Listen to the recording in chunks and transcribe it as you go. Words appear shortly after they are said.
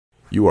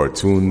You are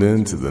tuned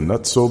in to the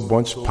Nutso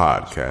Bunch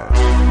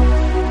podcast.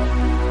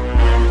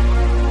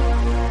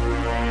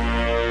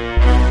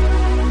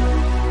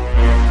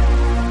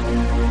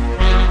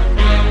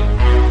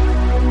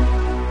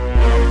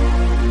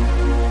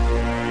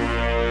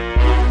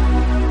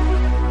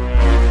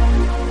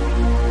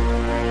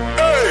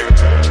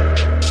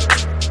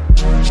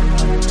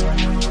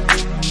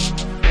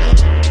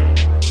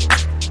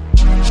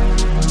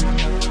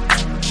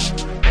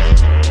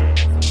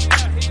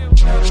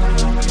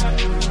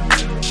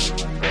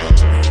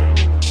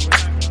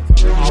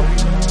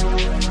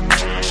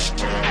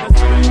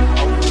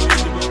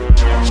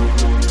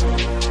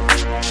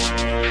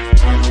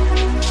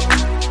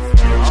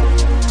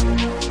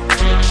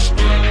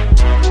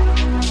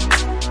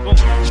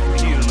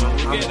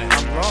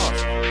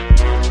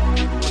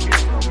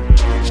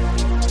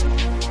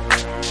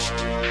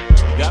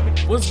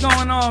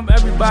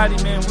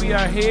 We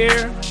are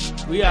here.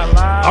 We are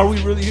live. Are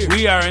we really here?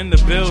 We are in the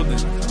building.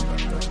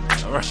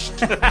 All right.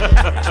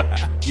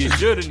 You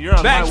should, and you're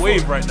on my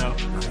wave right now.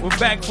 We're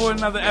back for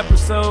another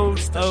episode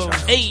of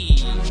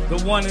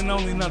the one and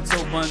only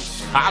Nutso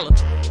Bunch. Holla.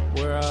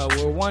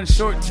 We're one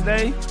short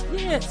today.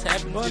 Yeah, it's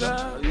happy. But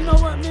you know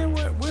what, man?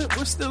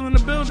 We're still in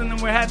the building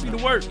and we're happy to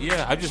work.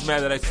 Yeah, I'm just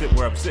mad that I sit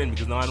where I'm sitting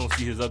because now I don't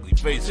see his ugly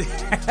face.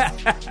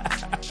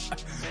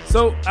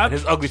 So and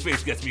his ugly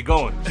face gets me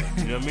going.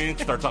 You know what I mean?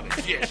 Start talking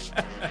shit.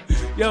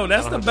 Yo,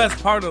 that's the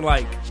best part of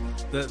like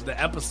the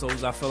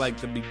episodes. I feel like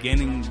the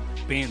beginning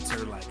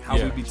banter, like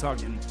how we be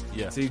talking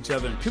to each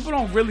other. People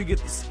don't really get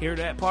to hear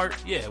that part.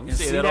 Yeah, we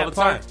say that all the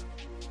time.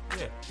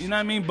 Yeah. You know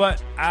what I mean?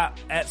 But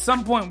at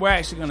some point, we're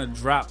actually going to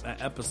drop an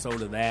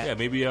episode of that. Yeah,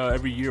 maybe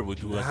every year we'll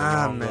do like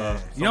a long,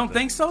 you don't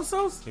think so,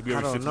 Sos? Maybe every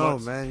I don't 6 know,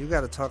 months. man. You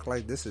got to talk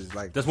like this is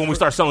like... That's when we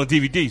start selling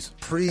DVDs.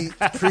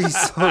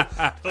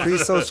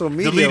 Pre-social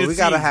media. Deleted we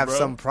got to scenes, have bro.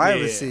 some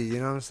privacy, you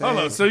know what I'm saying?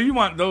 Hold on, so you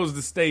want those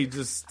to stay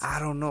just... I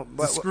don't know.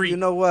 But discreet. you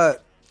know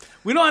what?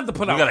 We don't have to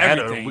put out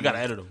everything. We got to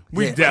edit them.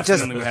 We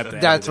definitely have to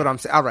edit That's it. what I'm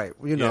saying. All right,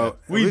 you know.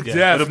 We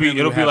definitely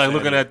It'll be have like to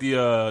looking edit.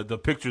 at the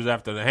pictures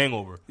after the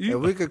Hangover. If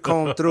we could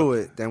comb through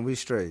it, then we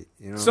straight.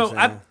 You know what So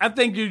I'm saying? I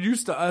think you're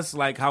used to us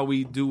like how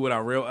we do with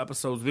our real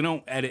episodes. We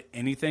don't edit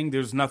anything.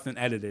 There's nothing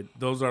edited.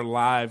 Those are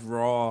live,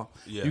 raw.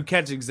 Yeah. You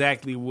catch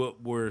exactly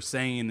what we're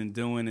saying and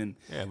doing, and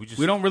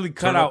we don't really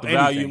cut turn out up the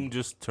anything. volume.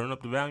 Just turn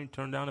up the volume,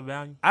 turn down the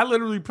volume. I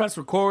literally press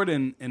record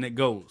and it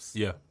goes.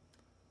 Yeah.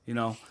 You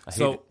know, hate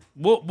so it.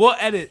 we'll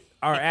edit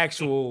our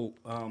actual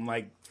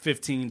like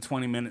 15,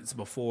 20 minutes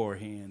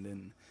beforehand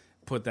and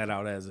put that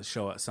out as a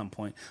show at some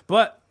point.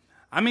 But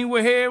I mean,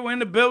 we're here, we're in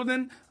the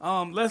building.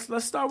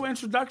 Let's start with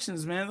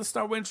introductions, man. Let's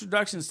start with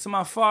introductions. To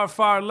my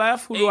far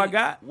left, who do I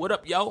got? What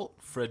up, y'all?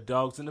 Fred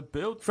Dogg's in the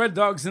build. Fred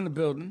Dogg's in the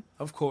building,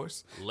 of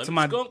course.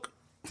 Lemon skunk.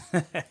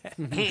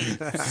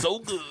 So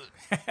good.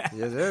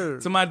 Yes, sir.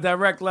 To my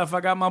direct left,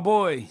 I got my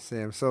boy.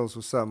 Sam Sos,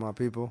 what's up, my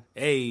people?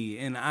 Hey,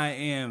 and I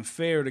am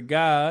fair to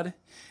God.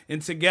 And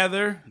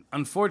together,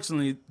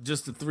 unfortunately,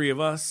 just the three of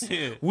us,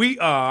 we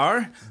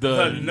are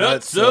the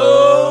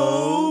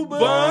Nutso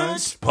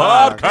Bunch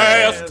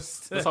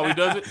Podcast. That's how he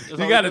does it.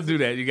 You got to do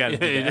that. You got to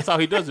do that. That's how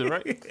he does it,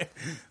 right?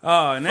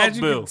 And Fuck as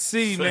you Bill. can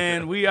see,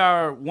 man, we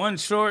are one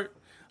short.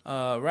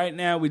 Right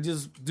now, we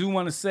just do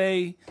want to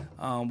say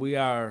we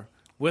are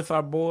with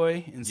our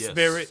boy in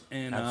spirit,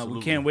 and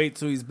we can't wait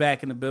till he's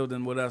back in the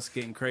building with us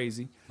getting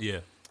crazy. Yeah.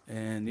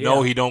 And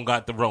No, he don't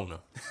got the Rona.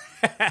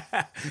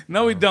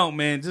 No, we don't,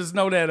 man. Just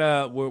know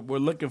that we're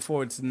looking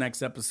forward to the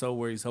next episode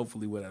where he's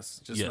hopefully with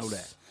us. Just know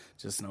that.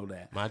 Just know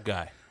that. My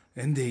guy.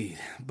 Indeed.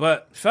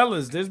 But,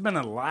 fellas, there's been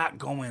a lot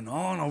going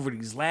on over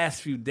these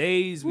last few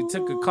days. We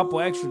took a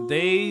couple extra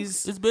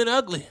days. It's been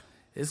ugly.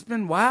 It's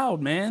been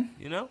wild, man.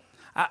 You know?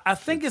 I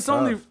think it's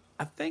only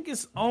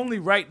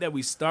right that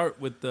we start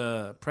with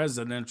the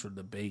presidential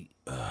debate.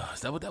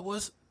 Is that what that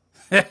was?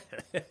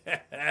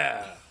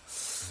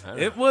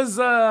 It was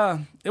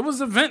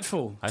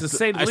eventful, to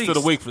say the least. I stood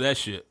awake for that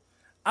shit.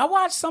 I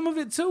watched some of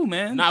it too,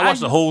 man. I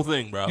watched the whole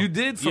thing, bro. You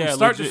did from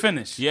start to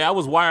finish. Yeah, I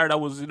was wired. I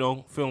was,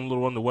 feeling a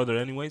little under weather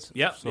anyways.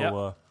 Yep. So I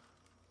was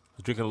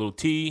drinking a little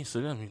tea. So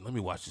let me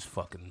watch this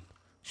fucking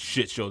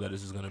shit show that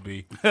this is gonna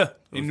be.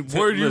 And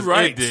were you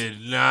right? It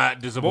did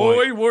not disappoint.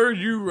 Boy, were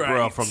you right.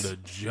 Bro, from the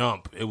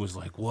jump, it was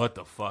like, what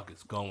the fuck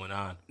is going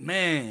on?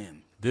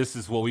 Man. This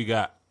is what we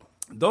got.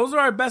 Those are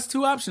our best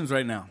two options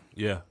right now.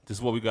 Yeah, this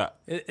is what we got.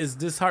 It is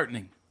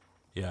disheartening.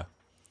 Yeah.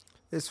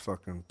 It's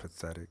fucking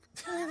pathetic.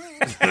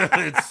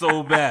 It's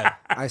so bad.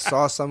 I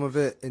saw some of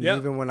it, and Yep.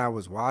 even when I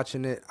was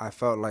watching it, I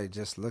felt like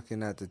just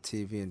looking at the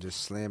TV and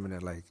just slamming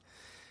it, like,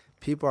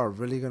 people are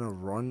really going to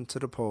run to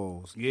the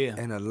polls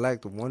and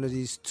elect one of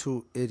these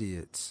two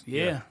idiots.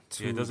 Yeah.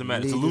 It doesn't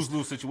matter. It's a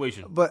lose-lose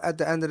situation. But at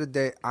the end of the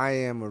day, I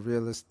am a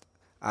realist.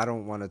 I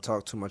don't want to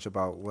talk too much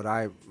about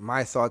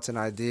my thoughts and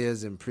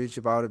ideas and preach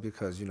about it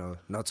because,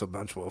 Nutso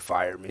Bunch will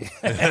fire me.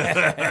 Not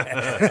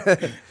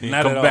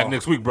Not come at back all.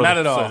 next week, brother. Not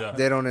at all. So,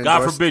 They don't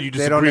endorse, God forbid you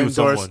disagree with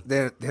someone.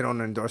 They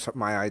don't endorse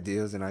my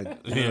ideas, and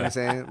you know what I'm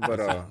saying?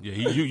 But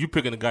you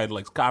picking a guy that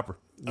likes copper.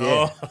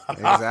 yeah,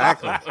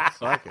 exactly.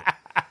 Fuck it.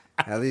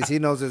 At least he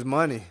knows his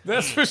money.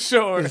 That's for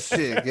sure.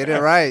 Shit, get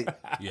it right.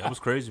 Yeah, it was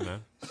crazy,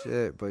 man.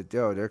 Shit, but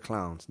yo, they're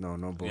clowns. No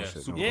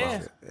bullshit. super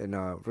Bullshit. And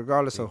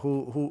regardless of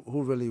who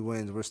really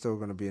wins, we're still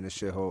gonna be in a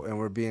shithole, and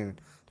we're being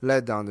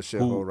led down the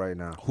shithole right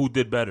now. Who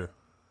did better?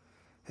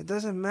 It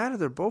doesn't matter.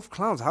 They're both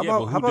clowns. How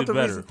Who about did the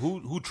better?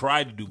 reason? Who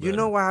tried to do better? You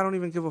know why I don't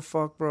even give a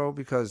fuck, bro?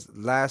 Because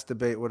last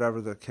debate,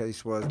 whatever the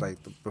case was, like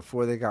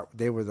before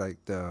they were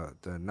like the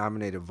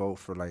nominated vote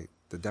for like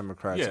the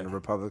Democrats and the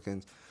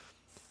Republicans.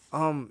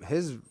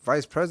 His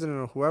vice president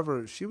or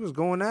whoever, she was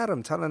going at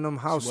him, telling him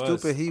how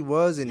stupid he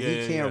was and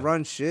he can't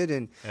run shit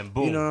and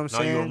boom, you know what I'm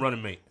saying? Now you're a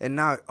running mate. And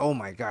now, oh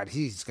my God,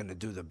 he's gonna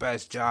do the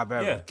best job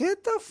ever. Yeah.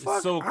 Get the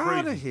fuck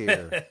out of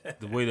here.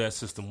 The way that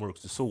system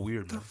works is so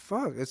weird, man. The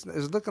fuck? It's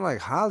looking like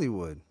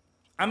Hollywood.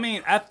 I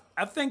mean,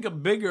 I think a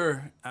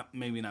bigger,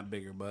 maybe not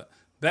bigger, but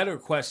better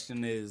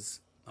question is,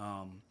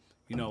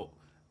 you know,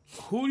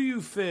 who do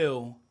you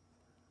feel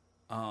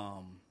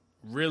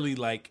really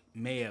like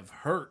may have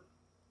hurt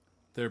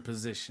their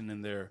position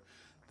and their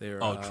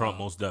Trump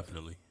most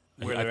definitely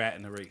where they're at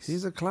in the race.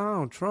 He's a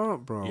clown,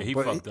 Trump, bro. Yeah, he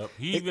fucked up.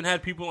 He even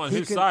had people on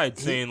his side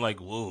saying like,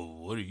 "Whoa,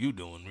 what are you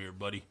doing here,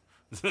 buddy?"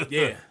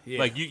 Yeah.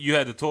 Like you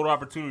had the total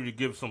opportunity to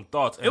give some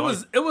thoughts. It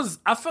was.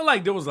 I feel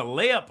like there was a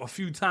layup a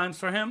few times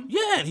for him.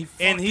 Yeah,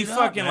 and he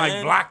fucking up,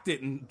 like blocked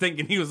it and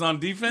thinking he was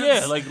on defense.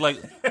 Yeah,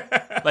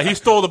 like he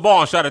stole the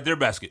ball and shot at their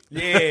basket.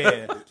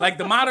 Yeah, like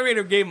the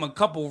moderator gave him a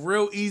couple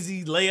real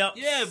easy layups.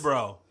 Yeah,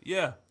 bro.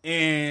 Yeah,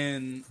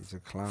 and he's a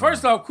clown.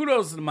 First off,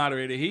 kudos to the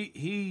moderator.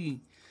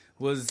 He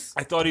was.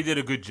 I thought he did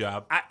a good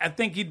job. I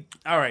think he.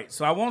 All right,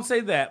 so I won't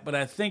say that, but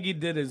I think he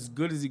did as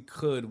good as he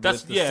could.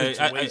 With the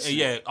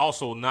situation.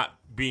 Also, not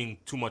being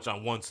too much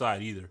on one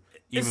side either.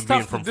 Even it's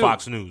being from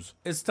Fox News.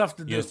 It's tough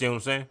to do. You understand what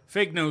I'm saying?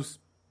 Fake news.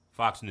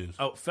 Fox News.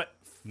 Oh,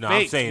 no,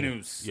 fake I'm saying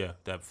news. Yeah,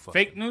 that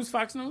fake news,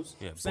 Fox News?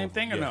 Yeah, same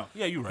thing or no?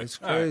 Yeah, you're right. It's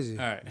crazy.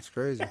 All right. It's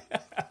crazy.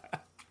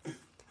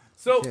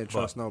 So can't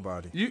trust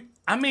nobody.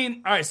 All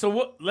right, so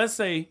what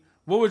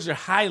was your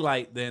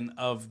highlight then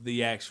of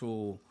the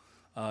actual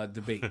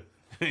debate?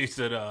 He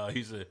said,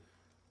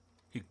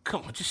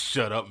 come on, just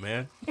shut up,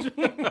 man.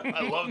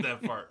 I love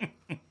that part.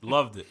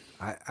 Loved it.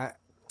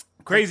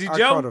 Crazy I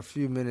Joe? caught a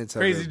few minutes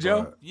of Crazy it,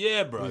 Joe?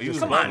 Yeah, bro.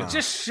 Come on,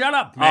 just shut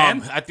up,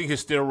 man. I think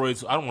his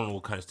steroids, I don't want to know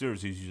what kind of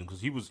steroids he's using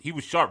because he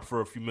was sharp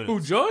for a few minutes. Who,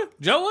 Joe?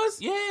 Joe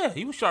was? Yeah,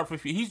 he was sharp for a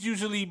few. He's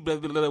usually blah,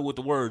 blah, blah, with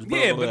the words. Blah,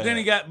 yeah, blah, but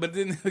blah.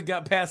 then he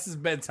got past his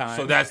bedtime.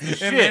 So that's the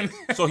shit.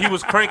 So he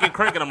was cranking.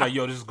 I'm like,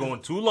 yo, this is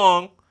going too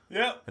long.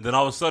 Yep. And then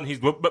all of a sudden he's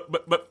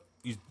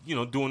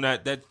doing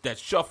that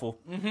shuffle.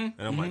 Mm-hmm.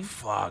 And I'm like,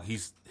 fuck,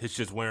 his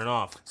shit's wearing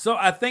off. So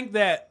I think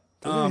that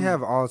doesn't he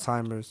have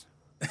Alzheimer's?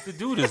 The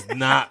dude is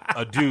not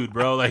a dude,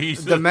 bro. Like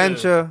he's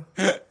dementia,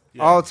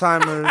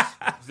 Alzheimer's.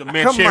 He's a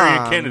Manchurian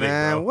candidate,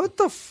 man. bro. What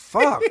the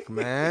fuck,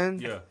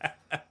 man? Yeah.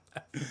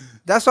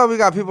 That's why we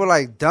got people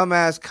like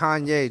dumbass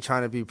Kanye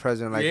trying to be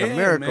president. Like,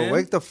 America, man.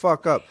 Wake the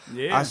fuck up.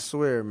 Yeah. I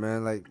swear,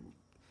 man. Like,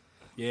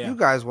 you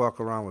guys walk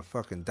around with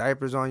fucking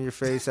diapers on your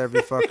face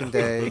every fucking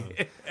day.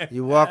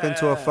 You walk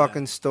into a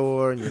fucking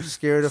store and you're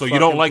scared of fucking people.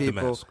 So you don't like the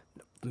mask?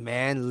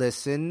 Man,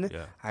 listen.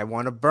 Yeah. I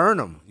want to burn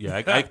them.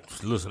 Yeah,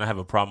 listen. I have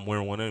a problem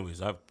wearing one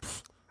anyways. I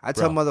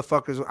tell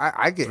motherfuckers,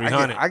 I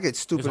get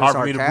stupid. It's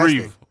hard and for me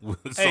to breathe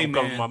with something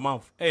covering my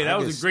mouth. Hey, that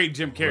was a great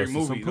Jim Carrey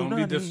movie. Don't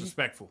be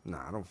disrespectful.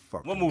 Nah, I don't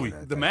fuck. What movie?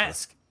 The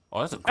Mask. Oh,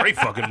 that's a great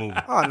fucking movie.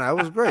 Oh no,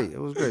 it was great. It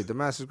was great. The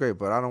Mask is great,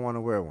 but I don't want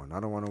to wear one. I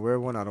don't want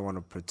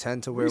to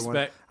pretend to wear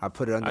one. I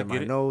put it under my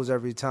nose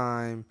every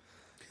time.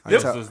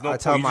 You have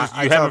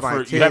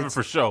it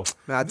for show.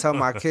 Man, I tell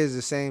my kids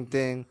the same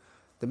thing.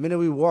 The minute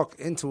we walk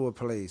into a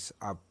place,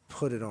 I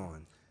put it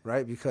on,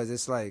 right? Because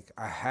it's like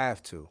I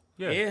have to.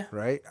 Yeah.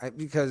 Right?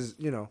 Because,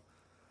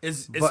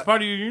 it's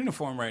part of your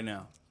uniform right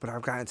now. But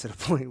I've gotten to the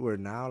point where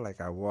now, like,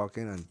 I walk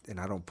in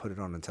and I don't put it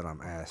on until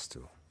I'm asked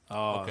to.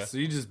 Oh, okay. So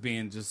you're just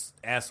being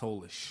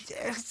asshole-ish.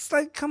 Yeah, it's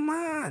like, come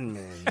on,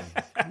 man.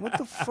 What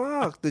the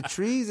fuck? The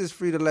trees is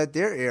free to let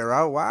their air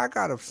out. Why I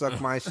gotta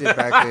suck my shit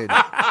back in?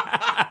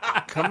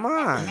 Come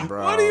on,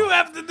 bro. What do you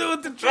have to do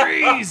with the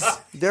trees?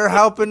 They're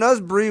helping us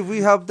breathe. We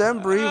help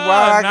them breathe.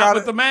 Why I got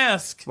with the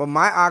mask? But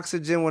my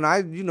oxygen, when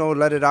I,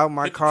 let it out,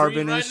 my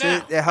carbon and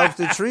shit, it helps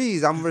the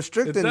trees. I'm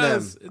restricting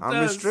them.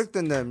 I'm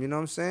restricting them. You know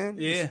what I'm saying?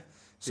 Yeah.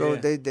 So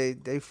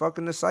they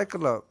fucking the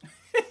cycle up.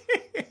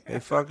 They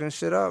fucking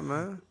shit up,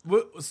 man.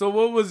 So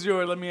what was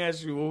let me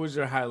ask you, what was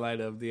your highlight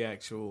of the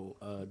actual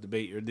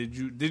debate? Or did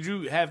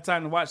you have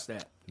time to watch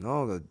that?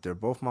 No, they're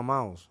both my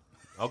mouths.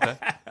 Okay.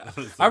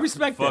 I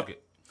respect that. Fuck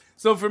it.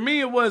 So for me,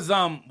 it was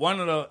one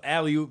of the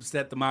alley-oops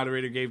that the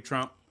moderator gave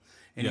Trump.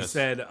 And he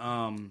said,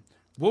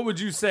 what would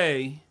you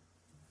say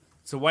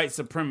to white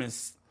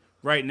supremacists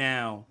right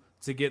now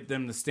to get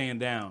them to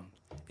stand down?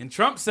 And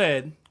Trump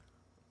said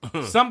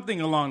something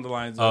along the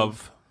lines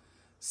of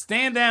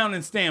stand down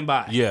and stand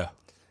by. Yeah.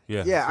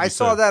 Yeah, I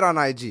saw that on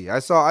IG. I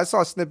saw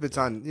snippets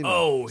on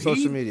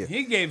social media.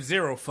 He gave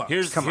zero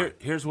fucks.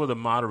 Here's where the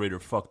moderator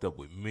fucked up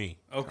with me.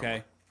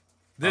 Okay.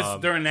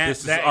 During that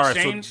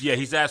exchange? So, yeah,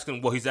 he's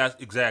asking. Well,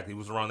 exactly. It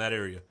was around that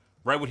area,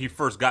 right when he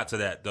first got to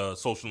that the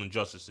social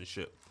injustice and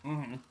shit.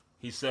 Mm-hmm.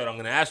 He said, I'm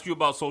going to ask you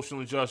about social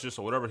injustice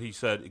or whatever he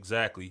said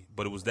exactly,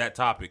 but it was that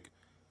topic.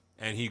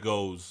 And he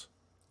goes,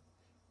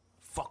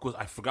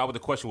 I forgot what the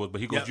question was, but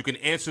he goes, you can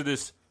answer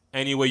this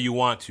any way you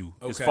want to.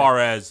 Okay. As far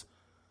as,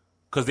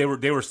 because they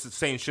were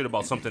saying shit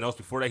about something else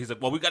before that. He's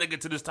like, well, we got to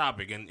get to this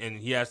topic. And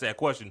he asked that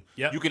question.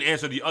 Yep. You can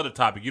answer the other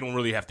topic. You don't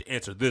really have to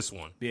answer this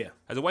one. Yeah.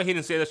 I said, why he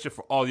didn't say that shit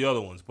for all the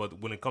other ones? But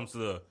when it comes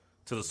to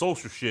the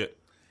social shit,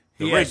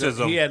 the He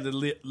racism. he had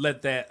to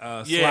let that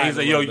slide. Yeah, he's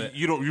like, a yo, little bit.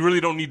 you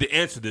really don't need to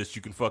answer this.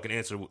 You can fucking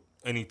answer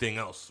anything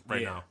else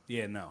right now.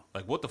 Yeah, no.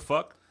 Like, what the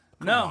fuck?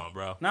 Come No, on,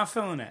 bro. not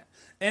feeling that.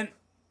 And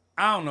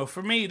I don't know.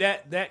 For me,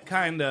 that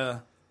kind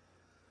of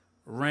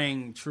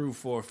rang true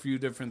for a few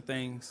different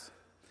things.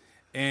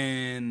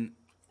 And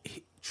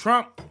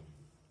Trump,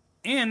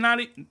 and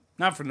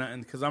not for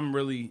nothing, because I'm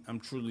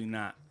truly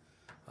not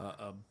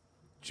a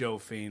Joe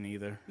fan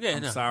either. Yeah,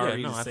 I'm no,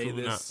 sorry yeah, no, to say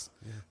absolutely this,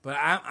 not. but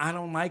I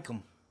don't like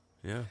him.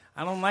 Yeah.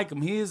 I don't like him.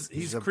 He's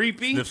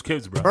creepy. Sniffs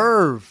kids, bro.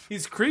 Perv.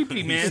 He's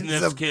creepy, man. Sniffs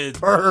He's a kids.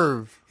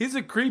 perv. He's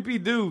a creepy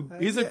dude.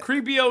 He's a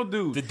creepy old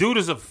dude. The dude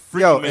is a freaking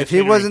Yo, if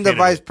he wasn't the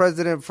vice candidate.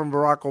 president from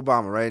Barack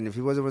Obama, right, and if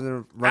he wasn't I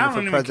running don't for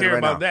even president care right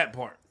about now, that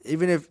part.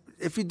 even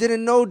if you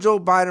didn't know Joe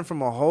Biden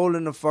from a hole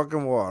in the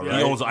fucking wall, He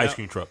right, owns an ice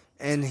cream truck.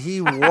 and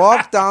he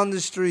walked down the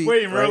street,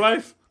 Wait, in real right?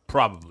 life?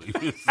 Probably.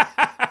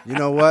 You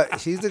know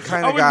what? He's the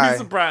kind I of wouldn't guy. be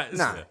surprised.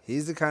 Nah,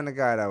 he's the kind of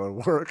guy that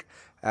would work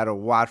at a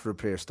watch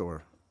repair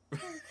store.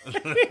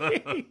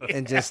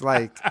 and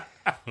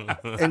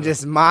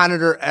just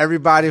monitor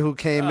everybody who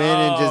came in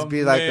and just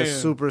be like a man.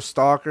 super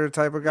stalker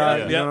type of guy.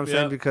 Yeah, you know what I'm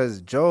saying? yep.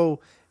 Because Joe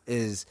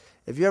is.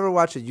 If you ever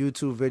watch a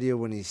YouTube video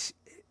when he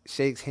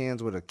shakes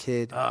hands with a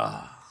kid,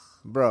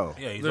 bro,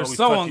 Yeah, he's They're always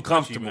so touchy-touchy,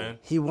 uncomfortable. man.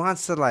 he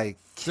wants to like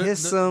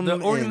kiss him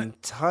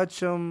and touch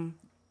him,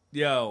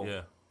 Yo,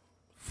 Yeah.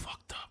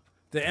 Fucked up.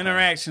 the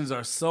interactions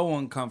are so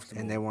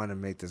uncomfortable. and they want to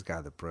make this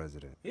guy the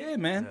president. Yeah,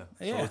 man.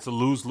 So Yeah. it's a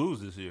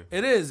lose-lose this year.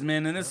 It is,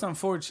 man, and it's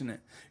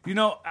unfortunate. You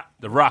know,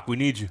 The Rock, we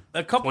need you.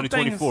 a couple things,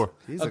 2024.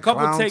 He's a a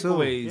couple clown, too.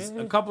 takeaways,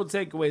 a couple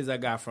takeaways I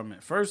got from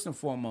it. First and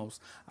foremost,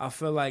 I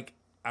feel like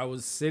I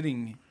was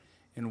sitting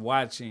and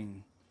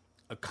watching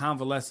a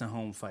convalescent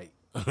home fight.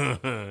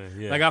 Yeah.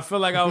 Like I feel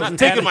like I was Not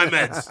taking my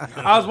meds.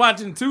 I was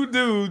watching two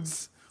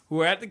dudes who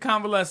were at the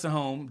convalescent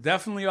home,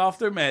 definitely off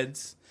their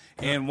meds,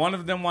 and one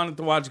of them wanted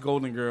to watch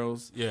Golden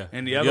Girls. Yeah.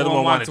 And the other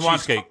one wanted to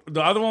watch cheesecake.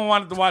 the other one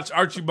wanted to watch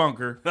Archie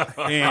Bunker.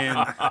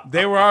 And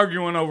they were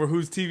arguing over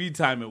whose TV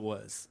time it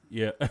was.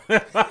 Yeah.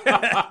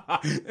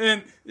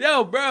 And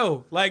yo,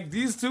 bro, like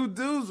these two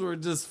dudes were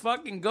just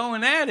fucking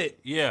going at it.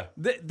 Yeah.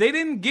 They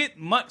didn't get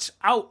much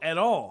out at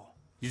all.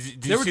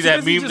 Did They you were see that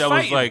too busy meme just that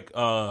was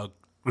fighting.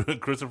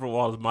 like Christopher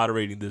Wallace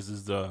moderating this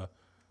is the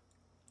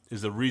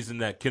reason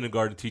that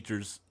kindergarten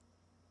teachers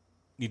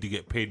need to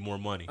get paid more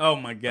money. Oh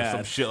my Or god.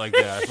 some shit like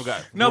that. I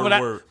forgot. No,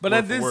 Word but for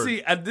I did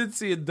word.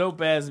 see a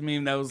dope ass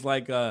meme that was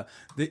like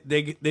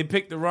they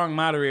picked the wrong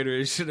moderator.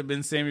 It should have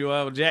been Samuel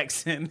L.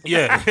 Jackson.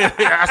 Yeah.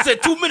 I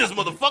said 2 minutes,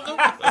 motherfucker.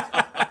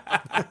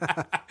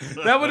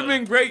 That would have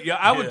been great. Yo,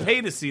 I would Yeah.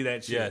 pay to see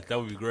that shit. Yeah, that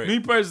would be great. Me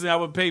personally, I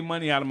would pay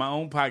money out of my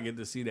own pocket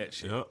to see that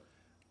shit Yep.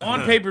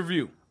 on pay per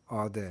view.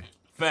 All day.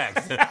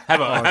 Facts.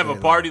 Have a day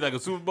party like a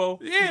Super Bowl.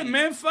 Yeah,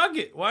 man, fuck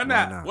it. Why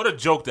not? not? What a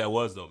joke that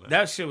was, though, man.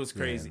 That shit was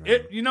crazy.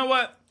 man. You know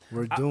what?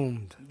 We're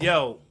doomed.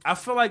 Yo, I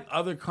feel like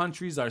other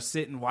countries are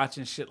sitting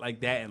watching shit like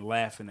that and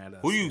laughing at us.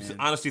 Who do you man.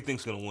 honestly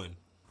think's gonna win?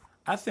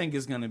 I think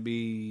it's gonna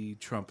be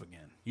Trump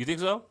again. You think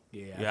so?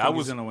 Yeah, I Yeah. think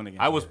he's gonna win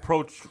again. I was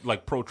pro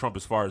Trump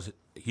as far as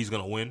he's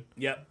gonna win.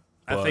 Yep,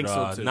 But, I think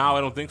so too. Now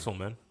I don't think so,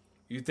 man.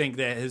 You think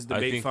that his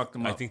debate fucked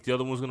him up? I think the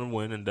other one's gonna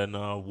win, and then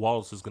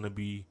Wallace is gonna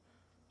be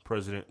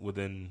president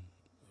within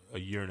a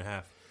year and a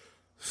half.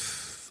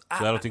 So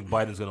I don't think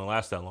Biden's gonna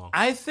last that long.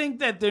 I think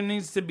that there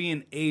needs to be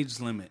an age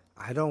limit.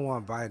 I don't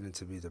want Biden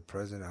to be the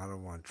president. I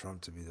don't want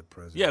Trump to be the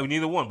president. Yeah,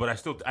 neither one, but I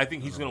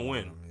think he's gonna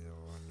win.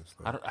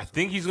 I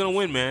think he's gonna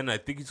win, man. I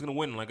think he's gonna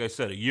win. Like I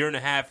said, a year and a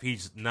half,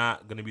 he's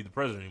not gonna be the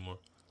president anymore.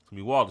 It's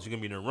gonna be Wallace. He's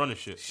gonna be in there running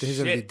shit. He's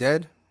gonna be Shit.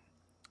 dead.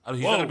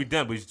 He's Whoa. not gonna be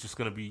dead, but he's just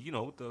gonna be,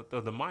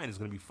 the mind is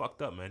gonna be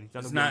fucked up, man. He's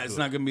not. It's gonna be not. able It's to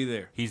not gonna be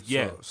there. He's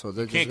So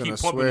they're you can't just keep gonna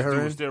pumping swear this her dude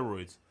in?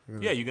 with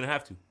steroids. Yeah, you're gonna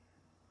have to.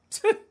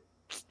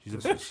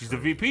 She's the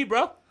VP,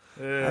 bro.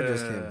 I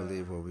just can't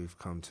believe what we've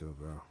come to,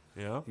 bro.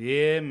 Yeah.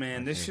 Yeah,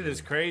 man, this shit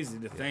is crazy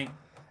to think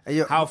Hey,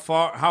 yo, how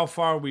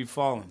far we've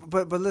fallen.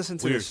 but listen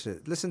to Weird. this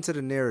shit. Listen to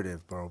the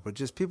narrative, bro. But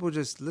people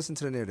just listen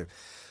to the narrative.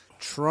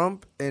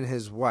 Trump and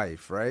his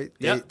wife, right?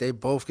 Yep. They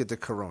both get the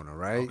corona,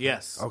 right?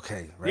 Yes.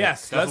 Okay. Right?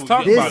 Yes, That's let's what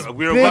talk we- about This it.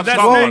 We were about to bitch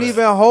talk won't about it.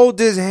 even hold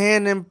his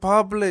hand in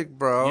public,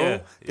 bro. Yeah,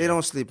 They yeah.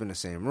 don't sleep in the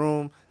same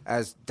room,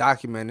 as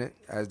documented,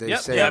 as they Yep,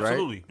 say, yeah, right?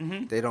 absolutely.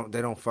 Mm-hmm.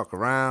 They don't fuck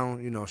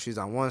around. You know, she's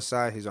on one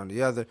side, he's on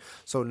the other.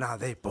 So now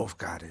they both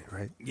got it,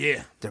 right?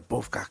 Yeah, They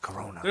both got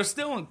corona. they're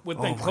still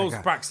within Oh my close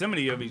God.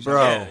 proximity of each Bro,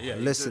 other. Yeah,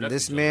 listen, that's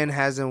this each man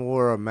hasn't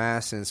wore a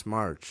mask since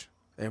March.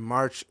 And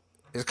March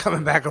is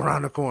coming back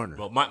around the corner.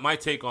 But my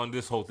take on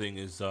this whole thing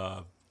is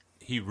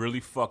he really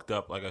fucked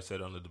up, like I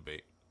said on the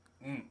debate.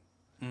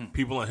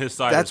 People on his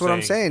side That's are what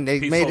I'm saying. They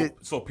made it-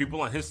 So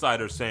people on his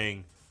side are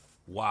saying,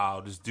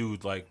 wow, this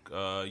dude, like,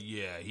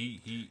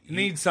 he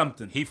needs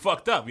something. He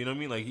fucked up. You know what I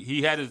mean? Like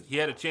he had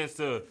a chance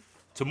to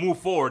move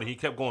forward, and he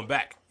kept going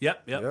back.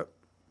 Yep.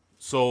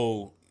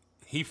 So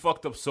he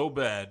fucked up so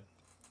bad.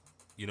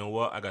 You know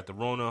what? I got the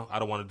Rona. I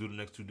don't want to do the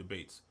next 2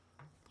 debates.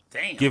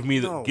 Damn. Give me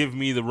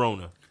the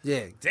Rona.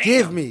 Yeah, Damn.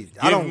 give me.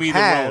 I don't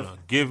have. The Rona.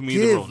 Give me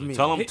the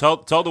Rona.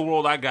 Tell the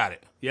world I got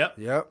it. Yep.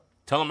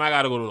 Tell them I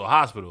got to go to the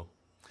hospital.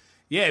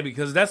 Yeah,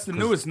 because that's the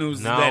newest news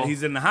is that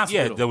he's in the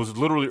hospital. Yeah, that was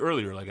literally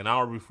earlier, like an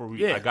hour before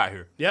I got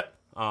here. Yep.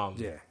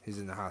 Yeah, he's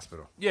in the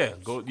hospital. Yeah,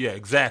 Yeah,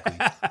 exactly.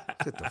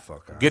 Get the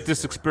fuck out. Get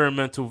this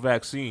experimental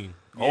vaccine.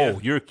 Yeah. Oh,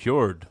 you're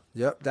cured.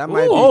 Yep, that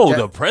might be. Oh,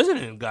 the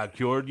president got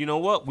cured. You know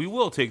what? We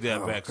will take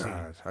that vaccine.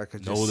 God, I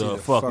could No, just see the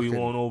fuck we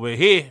want over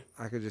here.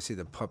 I could just see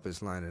the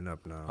puppets lining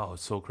up now. Oh,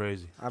 it's so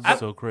crazy. I- It's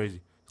so crazy.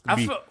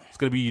 It's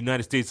gonna be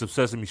United States of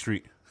Sesame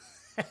Street.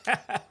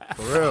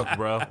 For real,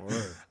 Bro.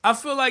 I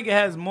feel like it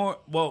has more.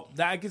 Well,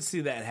 I could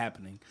see that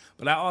happening,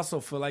 but I also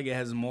feel like it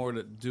has more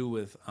to do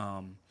with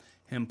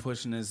him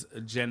pushing his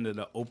agenda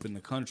to open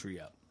the country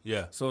up.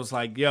 Yeah. So it's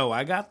like, yo,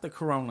 I got the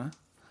corona,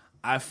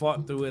 I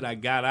fought through it, I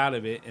got out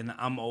of it, and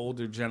I'm an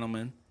older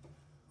gentleman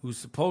who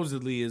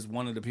supposedly is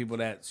one of the people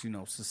that's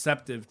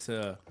susceptible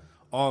to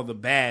all the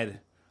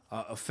bad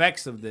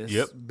effects of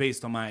this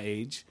based on my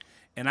age,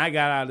 and I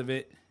got out of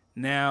it.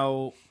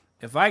 Now,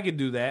 if I could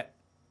do that,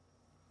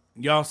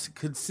 y'all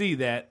could see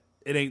that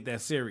it ain't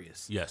that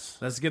serious. Yes.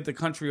 Let's get the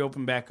country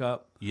open back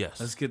up. Yes.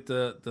 Let's get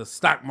the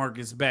stock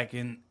markets back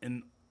in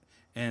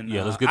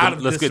Yeah, let's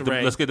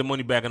get the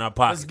money back in our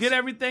pockets. Let's get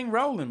everything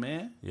rolling,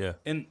 man. Yeah.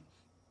 And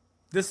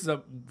this is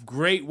a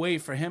great way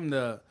for him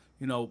to,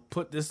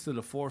 put this to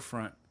the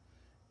forefront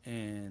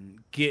and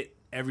get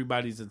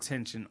everybody's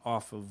attention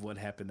off of what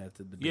happened at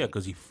the debate. Yeah,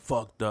 because he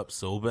fucked up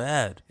so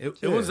bad.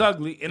 It was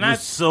ugly. And it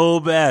was so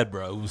bad,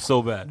 bro. It was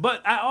so bad.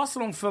 But I also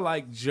don't feel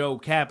like Joe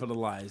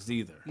capitalized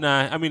either.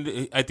 Nah, I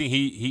mean, I think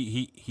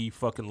he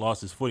fucking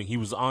lost his footing. He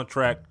was on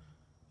track.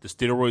 The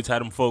steroids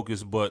had him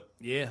focused, but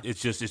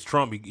it's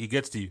Trump. He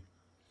gets to you.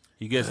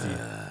 He gets to you,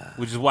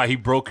 which is why he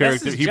broke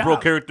character. He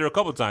broke character a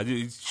couple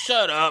times.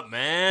 Shut up,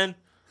 man.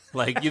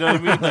 Like, you know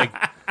what I mean?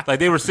 Like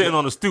they were sitting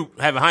on the stoop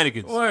having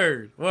Heinekens.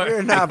 Word.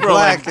 You're not bro,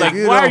 black. Like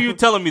why are you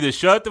telling me to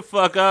shut the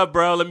fuck up,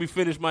 bro? Let me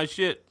finish my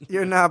shit.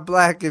 You're not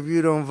black if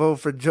you don't vote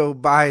for Joe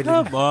Biden.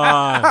 Come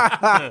on.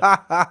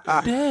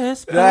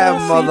 That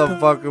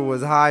motherfucker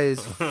was high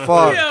as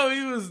fuck. Yo,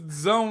 he was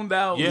zoned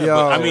out.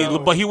 Yeah,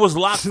 but he was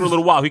locked for a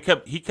little while. He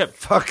kept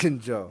fucking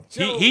Joe.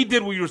 He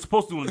did what you were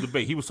supposed to do in the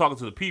debate. He was talking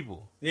to the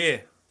people. Yeah.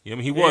 I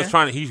mean, he was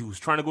trying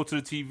to go to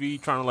the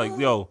TV, trying to like,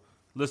 yo,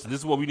 listen, this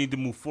is what we need to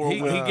move forward.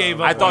 He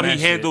gave up. I thought on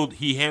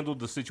he handled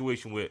the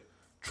situation with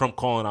Trump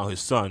calling out his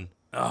son.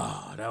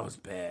 Oh, that was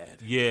bad.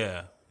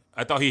 Yeah,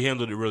 I thought he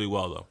handled it really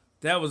well though.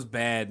 That was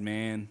bad,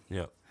 man.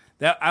 Yeah,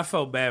 I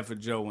felt bad for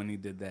Joe when he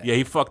did that.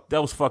 Yeah,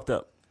 that was fucked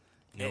up.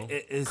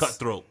 It's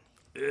cutthroat.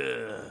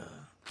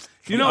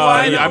 You know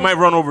why? I might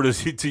run over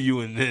to you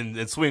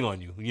and swing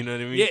on you. You know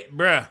what I mean? Yeah,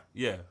 bruh.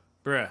 Yeah,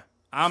 bruh.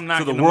 I'm not.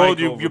 So the world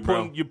you're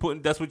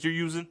putting. That's what you're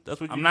using. That's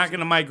what I'm not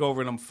gonna mic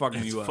over and I'm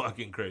fucking you up.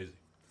 Fucking crazy.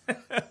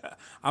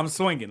 I'm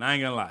swinging. I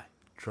ain't gonna lie.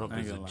 Trump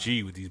is a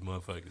G with these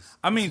motherfuckers.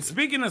 I mean,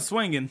 speaking of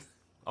swinging.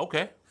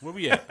 Okay, where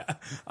we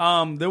at?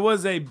 There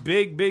was a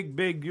big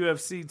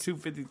UFC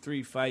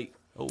 253 fight.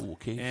 Oh,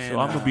 okay. And, so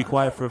I'm gonna be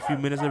quiet for a few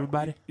minutes,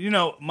 everybody.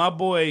 My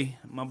boy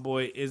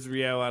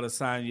Israel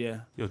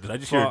Adesanya. Yo, did I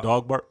just hear a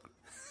dog bark?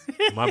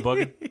 Am I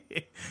bugging?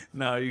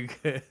 No, you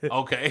good.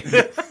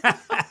 Okay.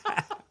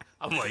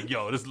 I'm like,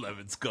 yo, this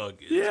lemon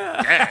skunk is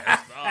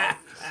gas,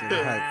 dog.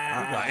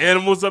 Got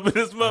animals up in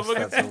this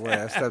motherfucker.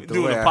 I stepped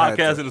away. Doing a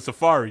podcast in a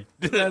safari.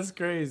 That's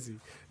crazy.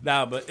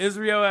 Nah, but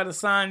Israel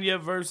Adesanya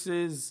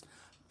versus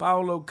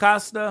Paulo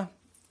Costa,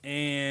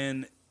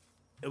 and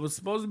it was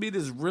supposed to be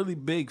this really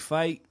big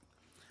fight.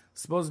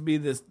 Supposed to be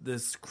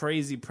this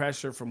crazy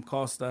pressure from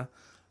Costa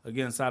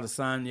against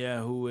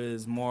Adesanya, who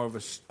is more of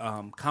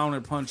a counter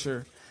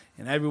puncher,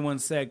 and everyone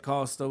said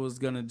Costa was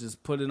gonna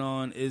just put it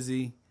on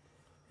Izzy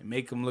and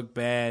make him look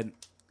bad,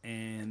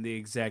 and the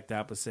exact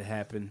opposite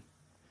happened.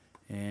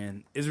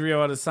 And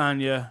Israel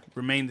Adesanya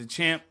remained the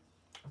champ.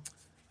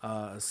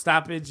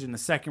 Stoppage in the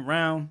second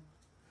round.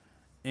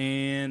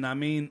 And, I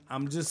mean, I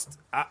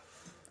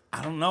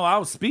don't know. I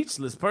was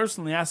speechless,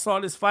 personally. I saw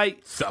this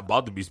fight. I'm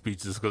about to be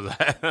speechless because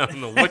I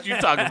don't know what you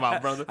talking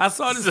about, brother. I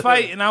saw this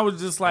fight, and I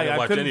was just like,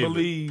 I couldn't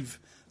believe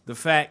the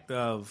fact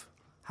of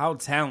how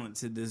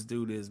talented this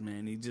dude is,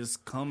 man. He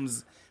just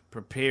comes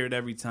prepared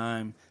every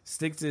time,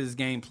 sticks to his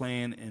game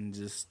plan, and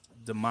just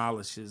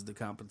demolishes the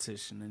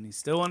competition. And he's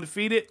still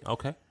undefeated.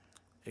 Okay.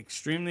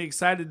 Extremely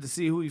excited to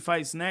see who he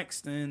fights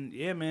next. And,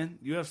 yeah, man,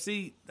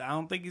 UFC, I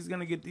don't think he's going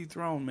to get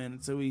dethroned, man,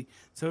 until he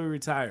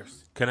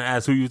retires. Can I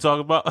ask who you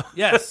talking about?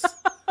 Yes.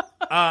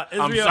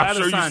 I'm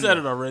sure you said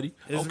it already.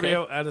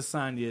 Israel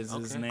Adesanya is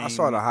his name. I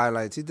saw the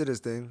highlights. He did his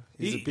thing.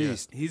 He's a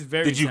beast. He's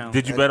very talented.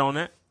 Did you bet on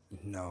that?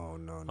 No.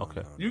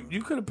 Okay.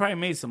 You could have probably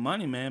made some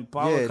money, man.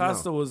 Paulo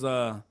Costa was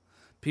a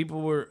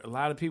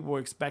lot of people were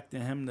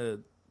expecting him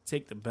to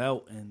take the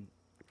belt and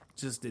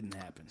just didn't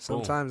happen.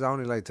 Sometimes I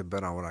only like to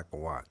bet on what I can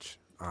watch.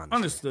 Honestly.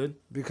 Understood.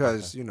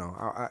 Because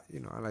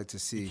I like to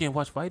see. You can't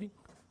watch fighting?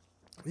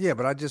 Yeah,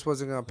 but I just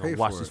wasn't gonna pay for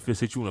watch it. this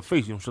fist hit you in the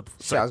face. You don't shut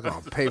the Shit, I was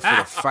gonna pay for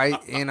the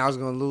fight and I was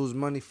gonna lose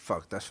money.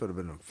 Fuck, that should have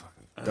been a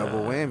fucking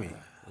double whammy.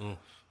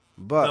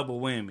 But Double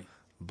whammy.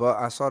 But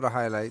I saw the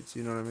highlights.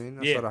 You know what I mean?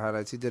 I Yeah. saw the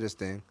highlights. He did his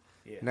thing.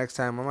 Yeah. Next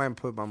time I might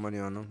put my money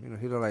on him.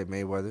 He look like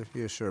Mayweather.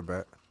 He a sure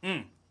bet.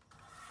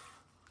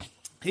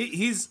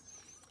 He's.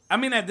 I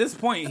mean, at this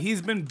point,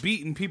 he's been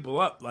beating people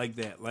up like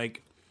that.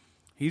 Like,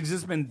 he's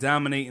just been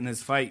dominating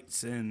his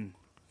fights, and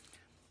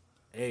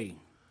hey,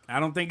 I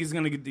don't think he's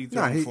gonna get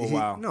dethroned for a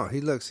while. No, he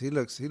looks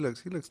tough. He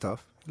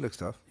looks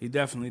tough. He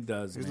definitely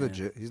does. He's man.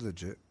 legit. He's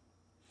legit.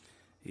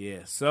 Yeah.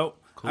 So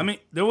I mean,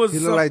 there was. He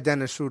look like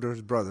Dennis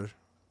Schroeder's brother.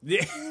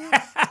 Yeah.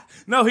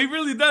 No, he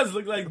really does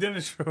look like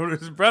Dennis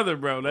Schroeder's brother,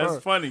 bro.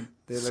 That's funny.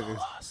 They look.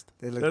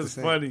 They look That's the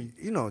same. funny.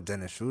 You know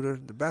Dennis Schroeder,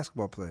 the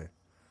basketball player,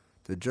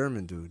 the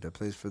German dude that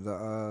plays for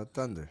the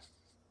Thunder.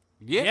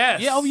 Yeah.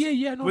 Yes. Yeah. Oh,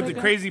 yeah. I know With that the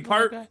guy. crazy I know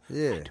part. that guy.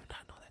 Yeah, I do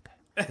not know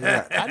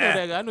that guy. I know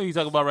that guy. I know who you're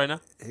talking about right now.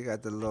 he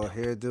got the little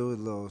hairdo,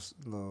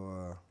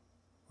 little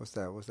what's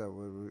that? What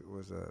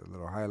was a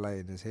little highlight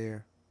in his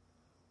hair?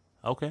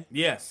 Okay.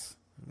 Yes.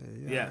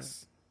 Yeah.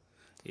 Yes.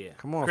 Yeah.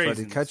 Come on, Craziness.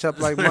 Freddie, catch up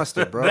like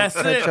mustard, bro. That's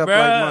catch it, up bruh.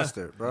 like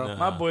mustard, bro. Nah.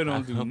 My boy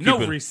don't do I'm no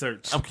keeping-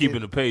 research. I'm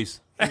keeping the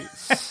pace.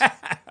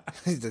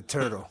 He's the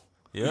turtle.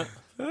 Yeah.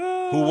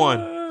 Who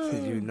won?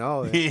 You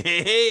know it.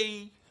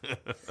 Hey.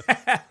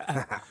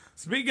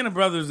 Speaking of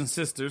brothers and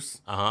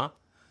sisters, Uh-huh.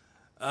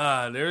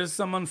 there is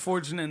some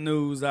unfortunate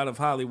news out of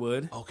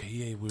Hollywood. Okay,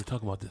 yeah, we were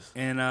talking about this.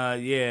 And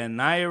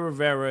Naya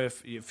Rivera,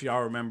 if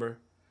y'all remember,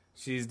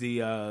 she's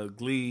the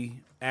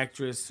Glee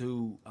actress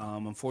who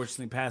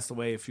unfortunately passed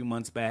away a few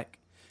months back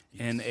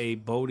in a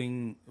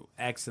boating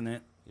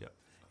accident. Yep.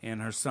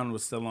 And her son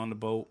was still on the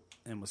boat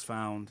and was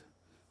found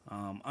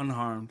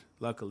unharmed,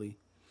 luckily.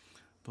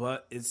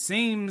 But it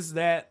seems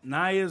that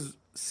Naya's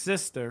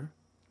sister,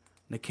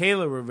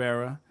 Nikayla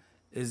Rivera,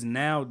 is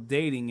now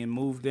dating and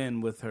moved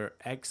in with her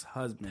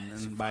ex-husband.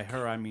 And by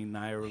her, I mean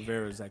Naya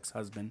Rivera's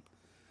ex-husband.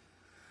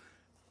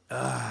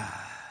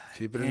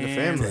 Keep it in the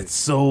family. That's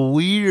so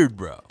weird,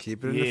 bro.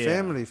 Keep it in the Yeah.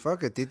 family.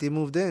 Fuck it. Titi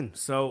moved in.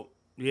 So,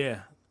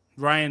 yeah.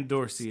 Ryan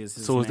Dorsey is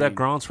his So is name. that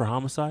grounds for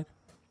homicide?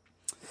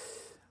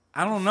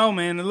 I don't know,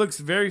 man. It looks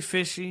very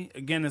fishy.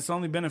 Again, it's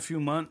only been a few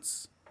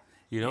months.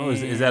 You know,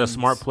 is that a And-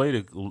 smart play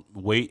to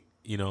wait,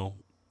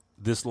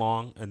 this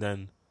long and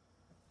then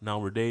now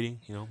we're dating?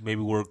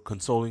 Maybe we're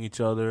consoling each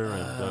other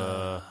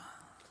and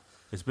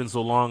it's been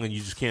so long and you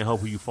just can't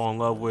help who you fall in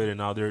love with and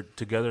now they're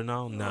together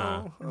now?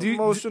 Nah.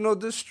 Emotional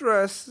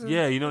distress.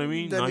 Yeah, you know what I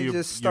mean? Then Now he you're-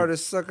 just started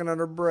sucking on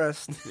her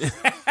breast.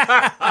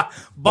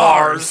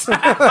 Bars.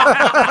 Let's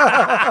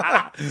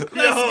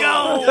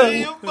go.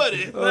 Yeah,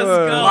 buddy. Let's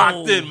go.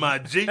 Locked in, my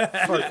G.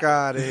 Fuck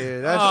out of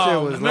here. That Oh,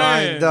 shit was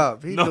man. lined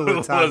up. He No, knew it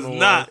what time was it was.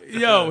 not.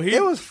 Yo,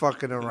 It was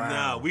fucking around.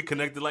 Nah, we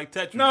connected like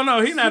Tetris.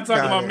 No, he's not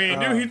talking got about it. me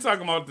and you. He's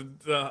talking about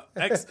the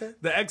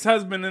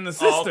ex-husband and the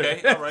sister. Oh,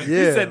 okay. All right. He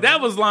Yeah. said that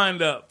was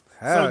lined up.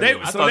 Hell So they,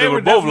 yeah. I so thought they they were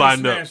were both definitely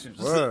lined up.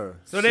 smashing. Word.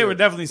 So they were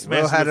definitely Will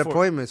smashing had before.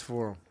 appointments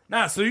for him.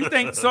 Nah, so you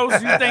think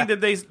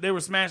that they were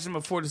smashing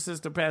before the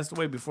sister passed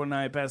away, before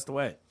Nia passed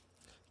away?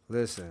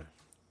 Listen,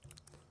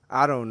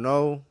 I don't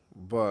know,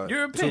 but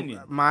Your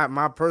opinion.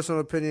 my personal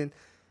opinion.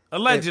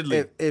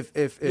 Allegedly. If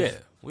Yeah,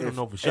 we don't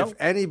know for sure. If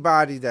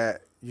anybody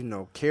that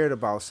cared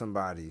about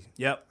somebody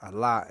Yep. a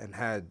lot and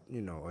had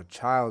a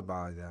child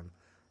by them,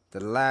 the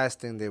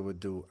last thing they would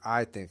do,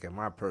 I think, in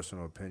my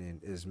personal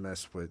opinion, is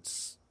mess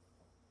with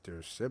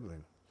their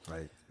sibling,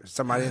 like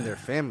somebody in their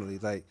family,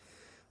 like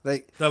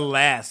The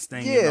last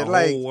thing Yeah, in the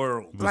like- whole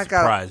world. You'd be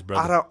surprised,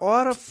 brother. out of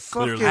all the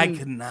Clearly. fucking I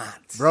could not.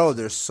 Bro,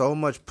 there's so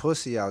much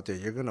pussy out there.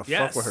 You're gonna Yes.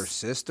 fuck with her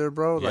sister,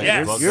 bro. Like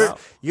Yes.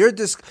 you're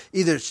just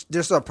either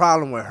there's a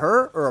problem with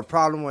her or a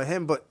problem with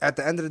him. But at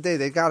the end of the day,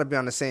 they got to be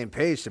on the same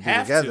page to be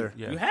Have together. to.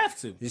 Yeah. You have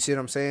to. You see what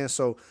I'm saying?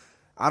 So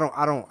I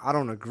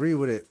don't agree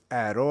with it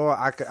at all.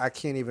 I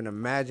can't even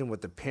imagine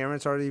what the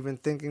parents are even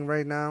thinking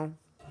right now.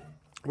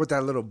 What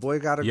that little boy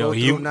got to go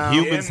through now.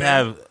 humans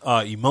Yeah, man.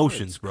 have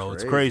emotions, bro.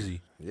 It's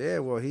crazy. Yeah,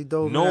 well, he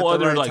dove No in at other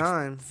the right like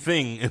time.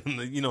 thing,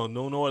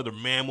 no other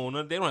mammal.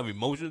 They don't have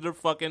emotions. They're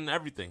fucking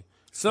everything.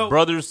 So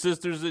Brothers,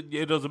 sisters,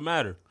 it doesn't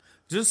matter.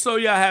 just so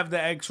y'all have the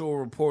actual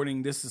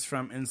reporting, this is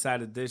from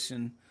Inside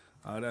Edition.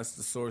 That's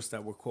the source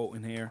that we're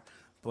quoting here.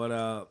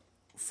 But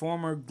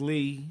former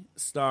Glee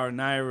star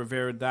Naya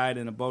Rivera died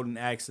in a boating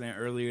accident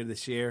earlier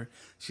this year.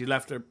 She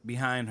left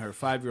behind her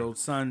 5-year-old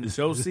son,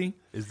 Josie.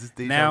 Is this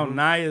deja Now, vu?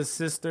 Naya's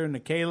sister,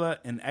 Nikayla,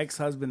 and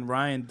ex-husband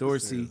Ryan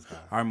Dorsey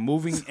are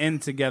moving in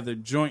together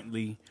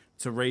jointly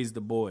to raise the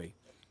boy.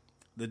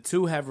 The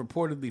two have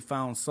reportedly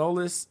found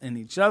solace in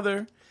each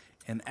other,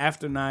 and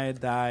after Naya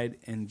died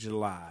in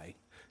July.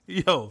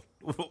 Yo,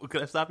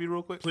 can I stop you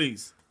real quick?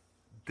 Please.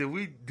 Did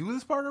we do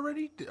this part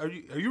already? Are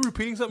you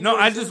repeating something? No, you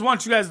already I just said?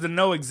 want you guys to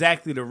know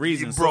exactly the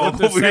reason. Bro, I'm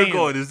So if over they're here saying-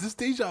 going, is this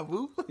deja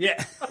vu?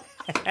 Yeah.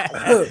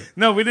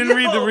 No, we didn't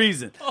read the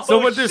reason. So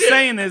what they're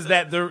saying is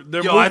that they're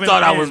Yo, I moving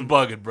thought I in. was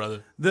bugging,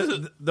 brother.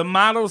 The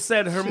model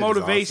said her Shit is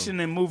motivation awesome.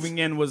 in moving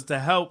in was to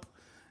help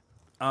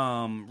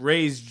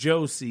raise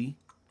Josie,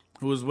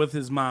 who was with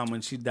his mom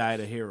when she died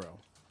a hero.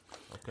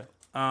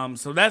 Okay.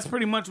 So that's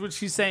pretty much what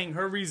she's saying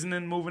her reason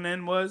in moving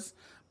in was.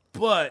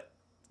 But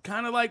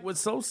kind of like what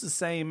Sosa's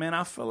saying, man,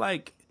 I feel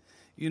like,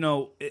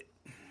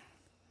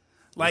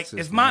 like It's just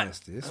if my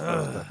nasty. It's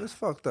fucked up. It's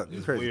fucked up.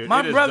 You crazy. Weird. My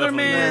It is brother,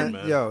 definitely man,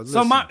 weird, Yo,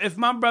 so listen. if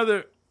my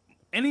brother,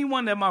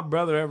 anyone that my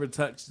brother ever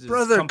touched is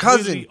brother,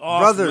 completely cousin,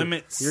 off brother,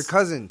 limits. your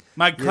cousin.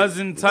 My Your-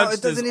 cousin No, touched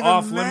it doesn't is even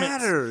off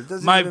matter. It limits.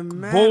 doesn't My even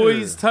matter.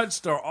 boys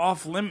touched are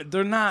off limit.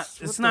 They're not.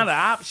 It's not an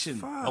option.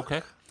 Fuck.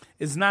 Okay.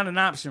 It's not an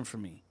option for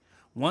me.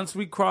 Once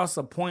we cross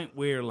a point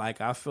where,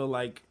 like, I feel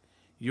like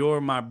you're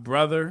my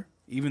brother,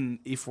 even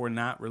if we're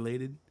not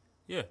related,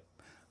 Yeah.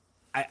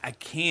 I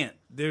can't.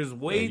 There's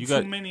way You too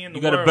got, many in the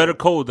you got world. a better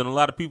code than a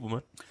lot of people,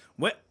 man.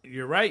 What?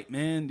 You're right,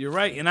 man. You're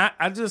right. And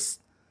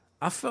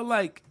I feel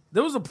like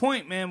there was a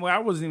point, man, where I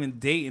wasn't even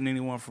dating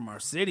anyone from our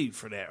city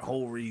for that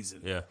whole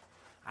reason. Yeah.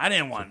 I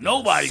didn't want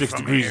nobody 6 from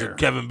degrees here. of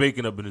Kevin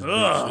Bacon up in his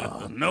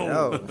bitch. Ugh, no.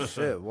 Oh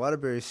shit,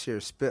 Waterbury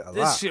shit spit a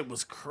This lot. shit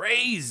was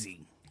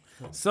crazy.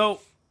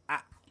 So,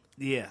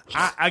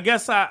 I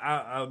guess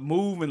I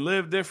move and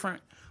live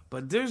different,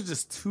 but there's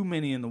just too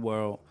many in the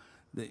world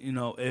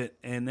that,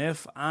 and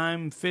if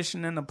I'm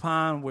fishing in a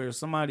pond where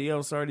somebody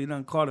else already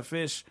done caught a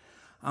fish,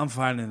 I'm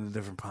finding a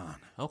different pond.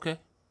 Okay.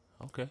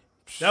 Okay.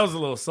 That was a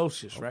little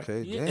socious, right?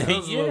 Okay, Yeah. damn. That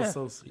was a little Yeah.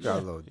 socious. You got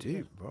a little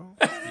deep, bro.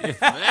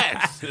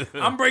 Facts.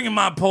 I'm bringing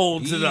my pole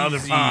to the other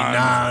Easy, pond.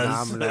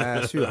 Now I'm gonna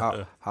ask you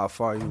how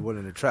far you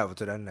willing to travel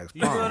to that next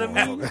pond. know what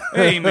I mean? motherfucker.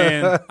 Hey,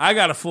 man, I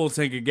got a full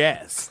tank of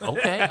gas,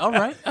 Okay. All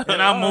right.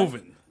 and I'm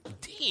moving.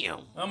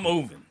 Damn. I'm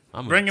moving.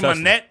 I'm Bringing my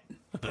Tesla. net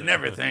and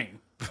everything.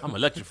 I'm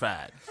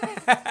electrified.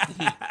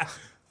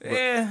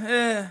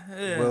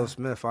 Yeah. Will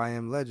Smith, I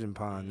Am Legend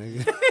pond,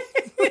 nigga.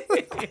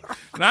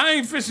 Now, I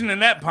ain't fishing in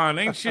that pond.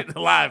 Ain't shit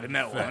alive in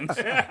that one.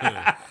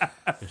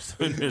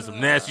 There's some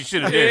nasty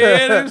shit in there.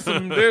 Yeah,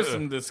 there's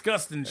some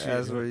disgusting shit.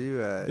 That's where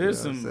you at.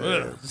 There's you some. know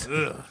what I'm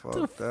saying?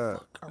 Fucked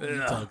up. What are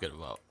you talking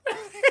about?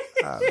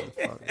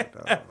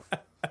 Fucked up.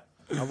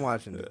 I'm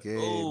watching the game.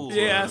 Ooh.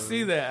 Yeah, I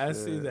see that. I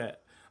see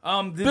that.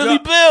 Billy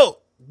Bill.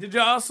 Did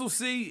y'all also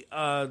see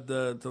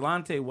the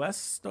Delonte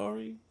West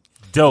story?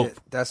 Dope. Yeah,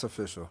 that's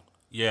official.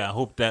 Yeah, I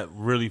hope that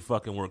really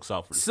fucking works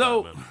out for this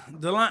So, time,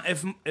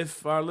 man.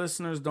 if our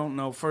listeners don't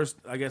know, first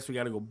I guess we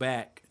got to go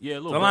back. Yeah, a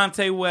little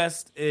Delonte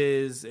West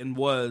is and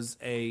was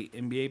a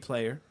NBA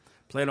player,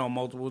 played on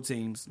multiple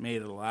teams,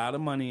 made a lot of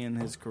money in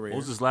his career. What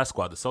was his last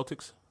squad? The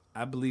Celtics?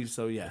 I believe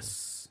so.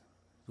 Yes,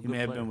 he may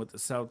have player. been with the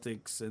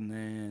Celtics, and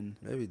then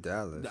Maybe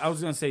Dallas. I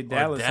was gonna say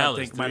Dallas. I Dallas,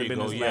 think there might have you been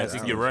go. his Yeah, I last.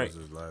 think team. you're right. Was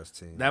his last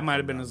team, That might if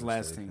have been I'm his not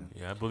last mistaken.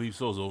 team. Yeah, I believe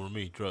so. It's over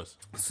me. Trust.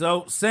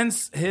 So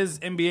since his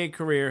NBA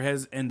career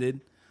has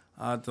ended,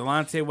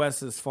 Delonte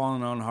West has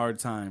fallen on hard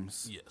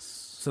times.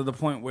 Yes. To the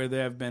point where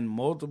there have been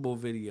multiple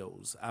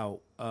videos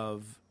out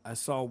of. I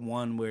saw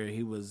one where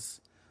he was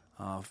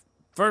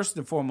first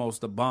and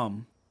foremost a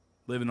bum,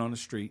 living on the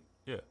street,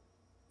 Yeah.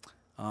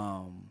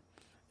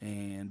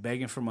 and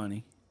begging for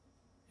money,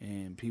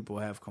 and people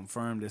have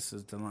confirmed this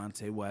is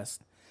Delonte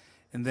West.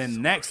 And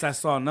then next, I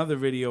saw another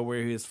video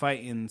where he was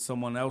fighting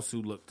someone else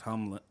who looked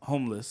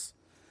homeless,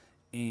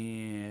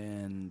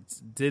 and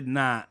did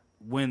not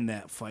win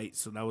that fight.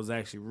 So that was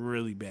actually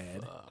really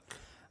bad.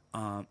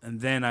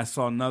 And then I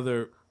saw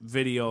another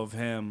video of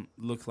him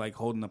look like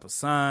holding up a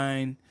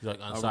sign, He's like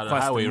on the side of the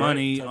requesting highway,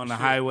 money right? on the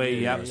Type highway.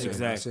 shit. Yep, Yeah, yeah. I've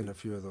exactly. seen a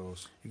few of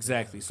those.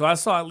 Exactly. So I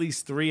saw at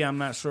least 3. I'm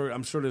not sure.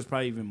 I'm sure there's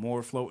probably even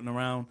more floating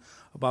around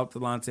about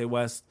Delonte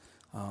West.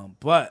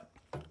 But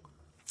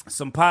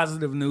some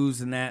positive news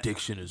in that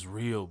Addiction is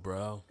real,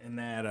 bro. in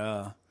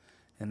that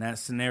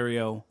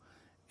scenario.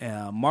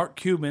 Mark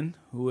Cuban,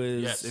 who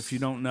is, Yes. if you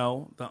don't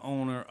know, the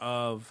owner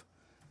of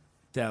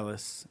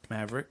Dallas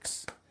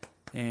Mavericks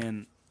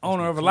and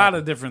owner of a lot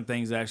of different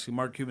things. Actually,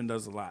 Mark Cuban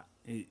does a lot.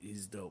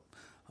 He's dope.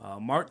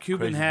 Mark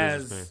Cuban Crazy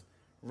has businessman.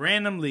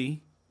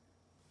 randomly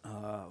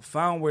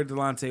found where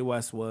Delonte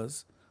West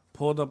was,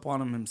 pulled up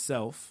on him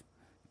himself,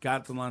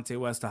 got Delonte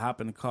West to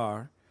hop in the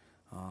car,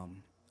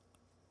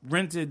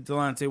 rented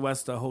Delonte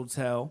West a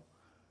hotel,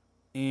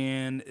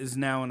 and is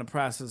now in the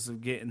process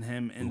of getting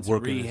him into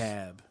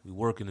rehab. We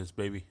working this,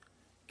 baby.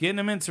 Getting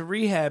him into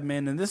rehab,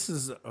 man, and this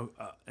is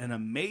an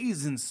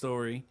amazing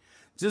story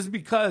just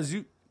because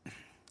you...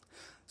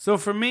 So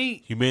for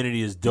me,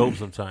 Humanity is dope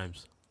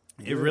sometimes.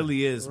 it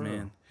really is,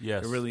 man.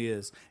 Yes. It really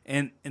is.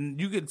 And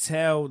you could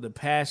tell the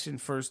passion,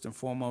 first and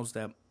foremost,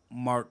 that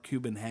Mark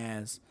Cuban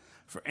has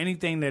for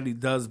anything that he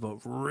does, but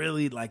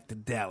really like the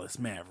Dallas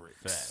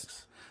Mavericks.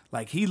 Facts.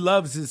 Like, he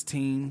loves his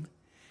team.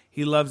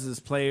 He loves his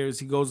players.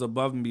 He goes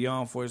above and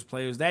beyond for his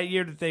players. That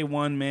year that they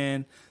won,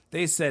 man,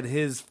 they said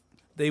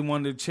they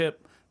won the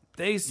chip.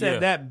 They said Yeah.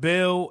 that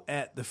bill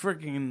at the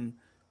freaking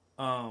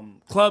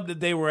club that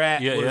they were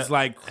at was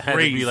like crazy. Had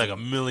to be like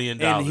 $1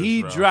 million. And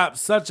he bro. dropped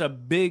such a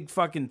big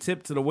fucking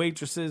tip to the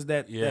waitresses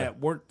that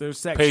worked their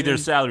section. Paid their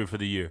salary for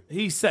the year.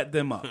 He set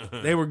them up.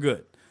 They were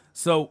good.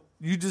 So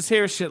you just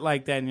hear shit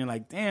like that and you're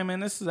like, damn, man,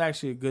 this is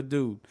actually a good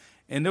dude.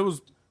 And there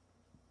was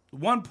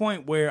one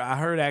point where I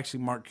heard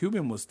actually Mark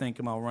Cuban was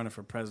thinking about running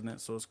for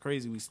president. So it's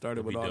crazy we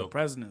started with all the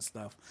president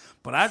stuff.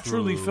 But I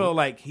truly feel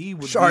like he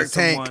would be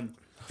someone...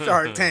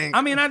 Shark Tank.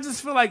 I mean, I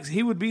just feel like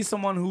he would be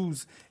someone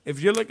who's, if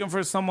you're looking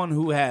for someone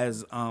who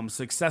has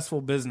successful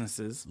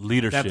businesses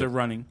leadership that they're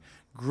running,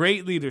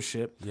 great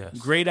leadership,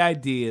 great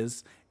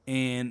ideas,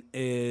 and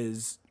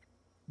is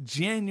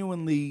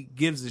genuinely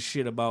gives a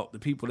shit about the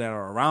people that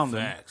are around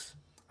him.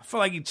 I feel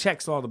like he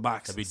checks all the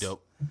boxes. That'd be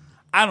dope.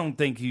 I don't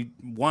think he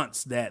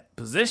wants that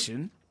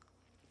position,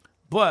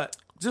 but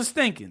just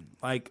thinking,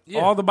 like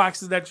all the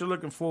boxes that you're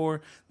looking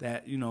for,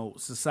 that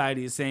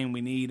society is saying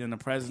we need in a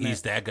president.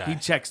 He's that guy. He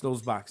checks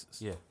those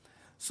boxes. Yeah.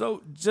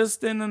 So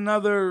just in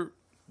another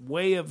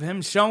way of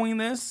him showing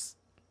this,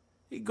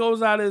 he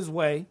goes out of his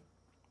way.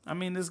 I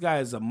mean, this guy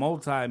is a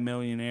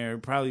multi-millionaire,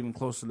 probably even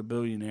closer to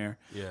billionaire.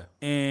 Yeah.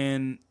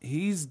 And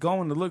he's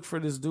going to look for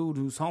this dude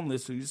who's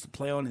homeless who used to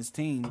play on his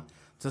team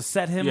to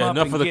set him up.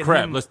 Enough and of the get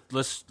crap. him.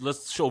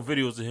 Let's show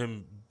videos of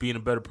him being a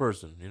better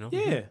person.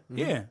 Yeah,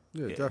 yeah,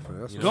 definitely.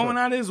 That's going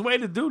out of his way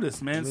to do this,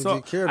 man. So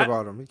he cared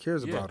about him. He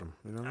cares about him.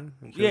 You know,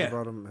 he cares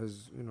about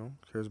him.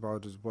 Cares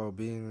about his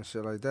well-being and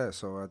shit like that.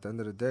 So at the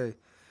end of the day,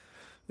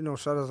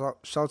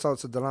 shouts out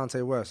to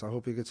Delonte West. I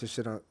hope he gets his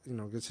shit out.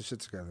 Gets his shit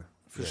together.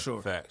 For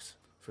sure. Facts.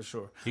 For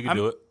sure. He can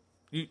do it.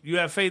 You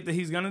have faith that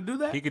he's gonna do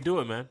that? He could do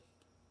it, man.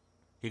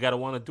 He gotta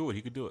want to do it.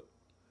 He could do it.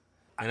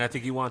 And I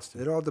think he wants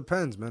to. It all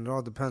depends, man. It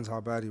all depends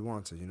how bad he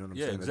wants it. You know what I'm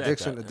saying?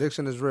 Exactly.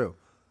 Addiction is real.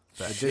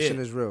 Addiction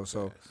is real.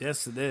 So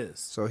yes, it is.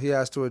 So he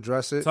has to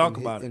address it. Talk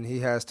about it, and he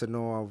has to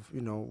know of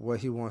what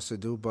he wants to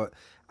do. But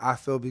I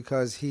feel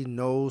because he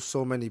knows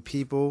so many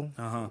people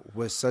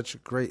with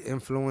such great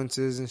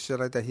influences and shit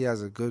like that, he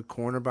has a good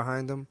corner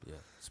behind him. Yeah.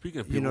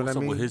 Speaking of people, what's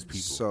up with his people?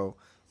 So.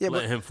 Yeah,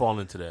 let him fall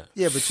into that.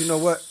 Yeah, but you know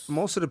what?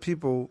 Most of the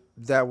people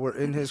that were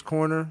in his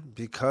corner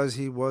because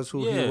he was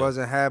who he was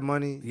and had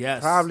money,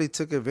 probably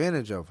took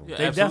advantage of him. Yeah,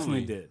 they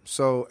definitely did.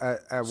 So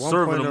at one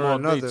serving point them or all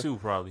another, day too,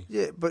 probably.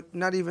 Yeah, but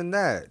not even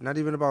that. Not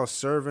even about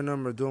serving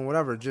them or doing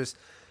whatever. Just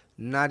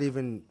not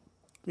even,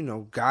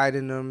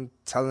 guiding them,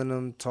 telling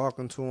them,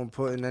 talking to him,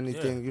 putting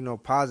anything,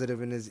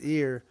 positive in his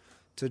ear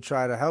to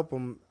try to help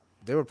him.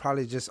 They were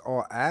probably just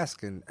all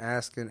asking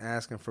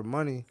for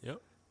money.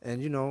 Yep. And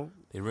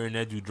they ran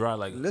that dude dry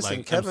like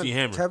Kevin, MC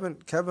Hammer.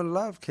 Kevin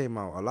Love came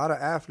out. A lot of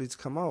athletes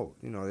come out.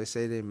 They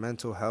say they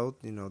mental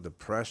health,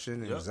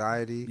 depression,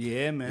 anxiety.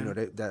 Yeah, man.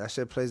 That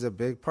shit plays a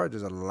big part.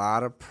 There's a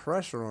lot of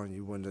pressure on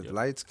you when the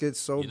lights get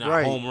so you're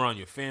bright. You're not home around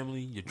your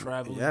family. You're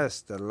traveling.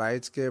 Yes, the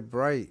lights get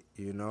bright.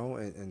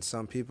 And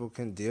some people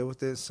can deal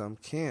with it, some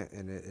can't,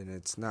 and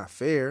it's not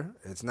fair.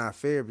 It's not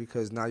fair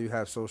because now you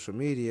have social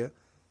media,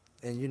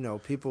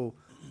 and people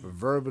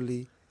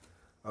verbally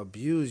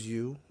abuse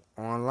you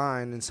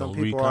online, and some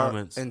people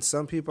are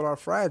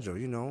fragile.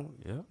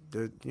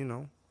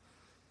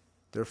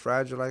 They're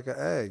fragile like an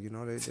egg.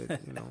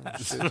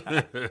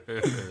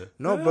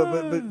 No,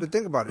 but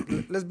think about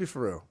it. Let's be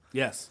for real.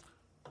 Yes.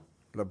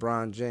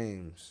 LeBron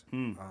James,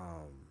 Dame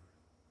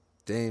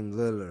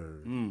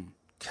Lillard,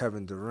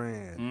 Kevin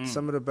Durant,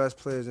 some of the best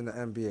players in the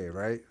NBA,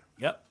 right?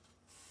 Yep.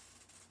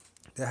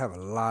 They have a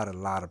lot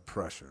of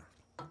pressure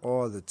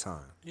all the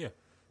time. Yeah.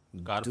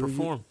 Gotta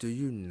perform. Do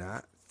you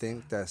not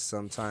think that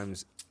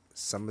sometimes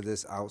some of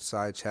this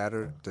outside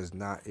chatter does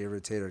not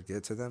irritate or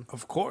get to them?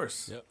 Of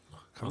course. Yep.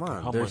 Come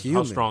on, they're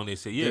human. How strong they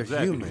say. Yeah, they're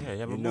exactly. Human.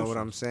 Yeah, you know what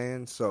I'm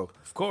saying? So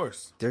of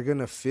course. They're going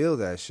to feel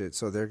that shit.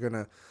 So they're going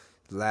to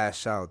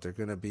lash out. They're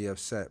going to be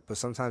upset. But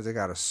sometimes they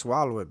got to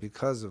swallow it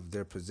because of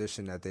their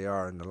position that they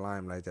are in the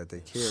limelight that they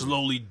carry.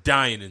 Slowly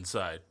dying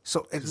inside.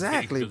 So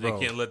exactly, bro.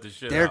 They can't let the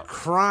shit They're out.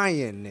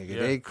 crying, nigga.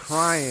 Yeah. They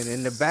crying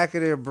in the back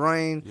of their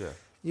brain. Yeah.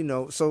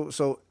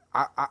 So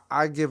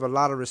I give a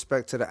lot of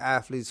respect to the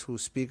athletes who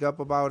speak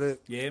up about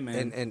it. Yeah,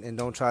 man. And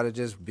don't try to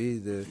just be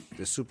the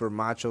super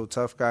macho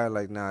tough guy,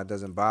 like, nah, it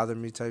doesn't bother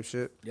me type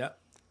shit. Yep.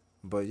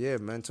 But yeah,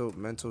 mental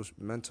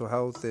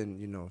health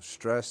and,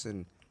 stress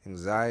and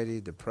anxiety,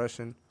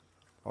 depression,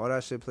 all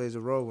that shit plays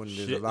a role when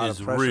there's a lot of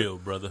pressure. Shit is real,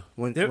 brother.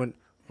 When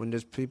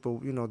there's people,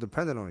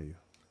 dependent on you.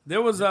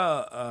 There was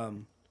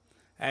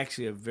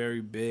actually a very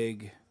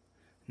big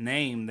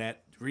name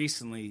that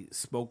recently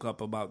spoke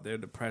up about their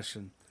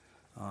depression.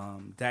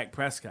 Dak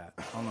Prescott.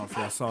 I don't know if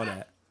y'all saw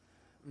that.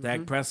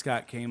 Dak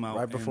Prescott came out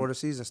right before the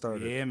season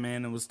started. Yeah,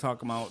 man, and was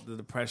talking about the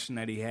depression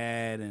that he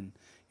had, and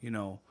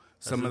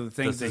some of the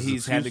things that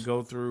he's had to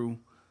go through.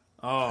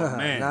 Oh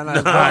man,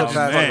 his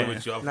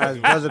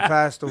brother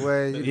passed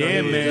away.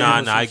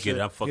 Man. I get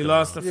it. I'm fucking. He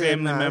lost a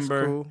family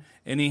member, cool.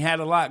 And he had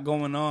a lot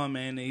going on,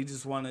 man. And he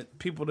just wanted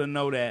people to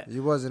know that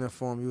you wasn't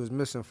informed. You was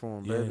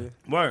misinformed, baby.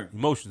 Word,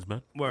 emotions,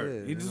 man.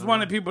 Word. Yeah, he just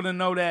wanted people to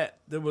know that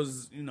there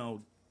was,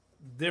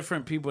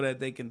 different people that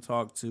they can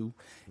talk to,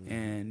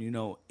 and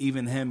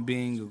even him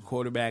being a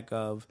quarterback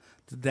of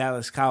the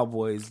Dallas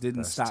Cowboys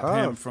didn't stop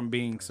him from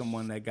being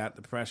someone that got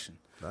depression.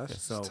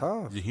 That's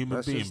tough. He's a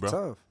human being, bro.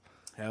 Tough.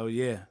 Hell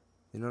yeah.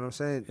 You know what I'm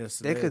saying? Yes,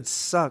 they could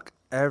suck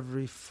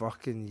every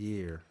fucking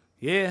year.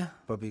 Yeah.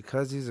 But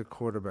because he's a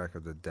quarterback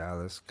of the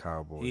Dallas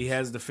Cowboys, he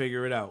has to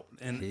figure it out.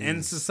 And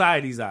in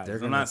society's eyes,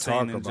 they're I'm not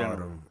saying in about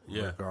general. him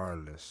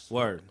regardless.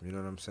 Word. You know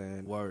what I'm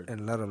saying? Word.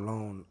 And let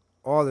alone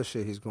all the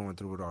shit he's going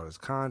through with all his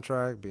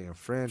contract, being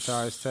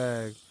franchise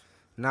tagged,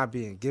 not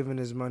being given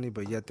his money,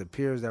 but yet the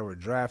peers that were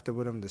drafted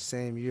with him the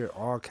same year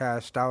all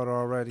cashed out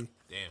already.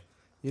 Damn.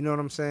 You know what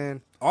I'm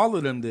saying? All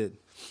of them did.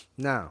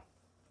 Now.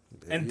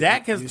 And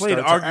Dak has played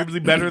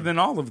arguably better than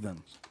all of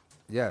them.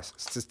 Yes.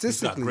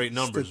 Statistically. Great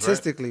numbers,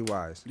 statistically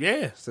wise.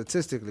 Yeah.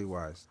 Statistically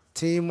wise.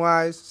 Team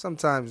wise,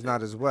 sometimes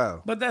not as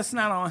well. But that's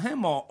not on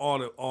him all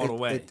the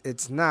way.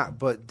 It's not,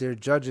 but they're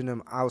judging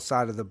him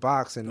outside of the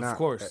box and not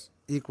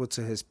equal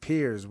to his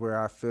peers, where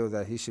I feel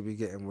that he should be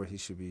getting where he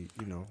should be,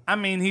 I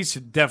mean, he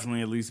should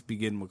definitely at least be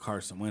getting what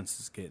Carson Wentz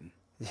is getting.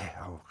 Yeah,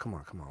 come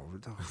on.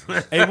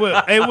 Hey,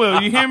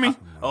 Will, you hear me?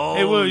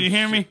 Hey, Will, you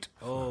hear me?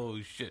 Oh,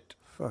 shit.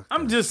 Fuck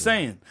I'm just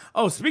saying.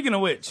 Oh, speaking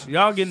of which,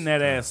 y'all getting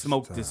that ass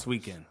smoked this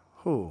weekend.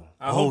 Who?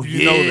 I hope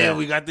you know that.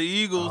 We got the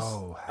Eagles.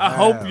 Oh, I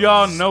hope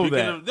y'all know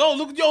that.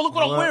 Look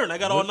what I'm wearing. I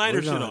got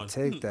all-nighter shit on.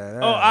 Take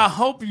that. Oh, I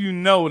hope you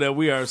know that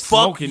we are Fuck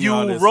smoking you,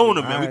 y'all this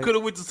Rona, week. man. We could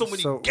have went to so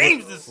many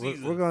games this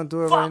season. We're going to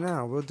do it right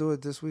now. We'll do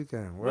it this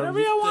weekend. Whatever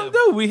y'all want to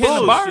do. We hitting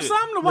the bar or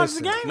something to watch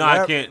the game? No,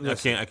 I can't.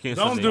 I can't.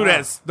 Don't do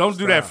that. Don't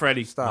do that,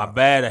 Freddie. My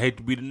bad. I hate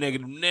to be the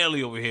negative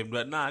Nelly over here,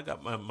 but I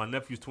got my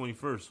nephew's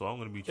 21st, so I'm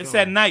going to be chilling. It's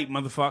at night,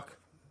 motherfucker.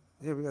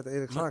 Yeah, we got the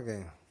 8 o'clock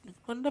game.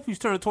 My nephew's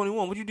turning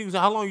 21. What you think?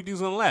 How long you think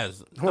it's gonna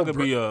last? It's not gonna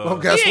be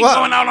guess he ain't what?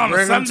 going out on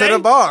Bring a Sunday. him to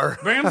the bar.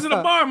 Bring him to the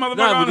bar,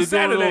 motherfucker, on a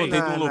Saturday. They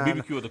doing a little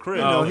BBQ at the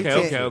crib. Oh, he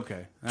okay.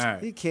 can't. All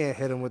right. He can't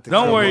hit him with the.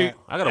 Don't worry.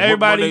 I got to work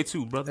Monday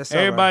too, brother. That's all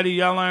right. Everybody,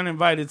 y'all aren't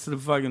invited to the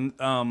fucking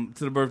to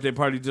the birthday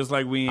party, just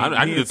like we.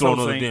 I need to throw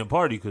another damn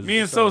party because me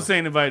and Sos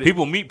ain't invited.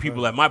 People meet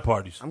people at my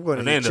parties. I'm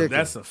going to eat chicken.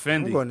 That's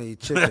offending. I'm going to eat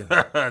chicken.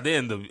 They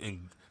end up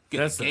getting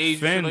engaged and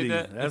shit like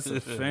that. That's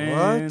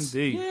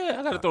offending. Yeah,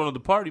 I got to throw another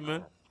party,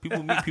 man.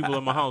 People meet people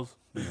at my house.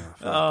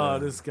 Oh,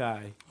 this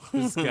guy.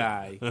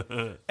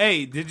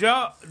 Hey, did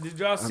y'all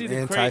see the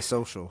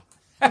antisocial?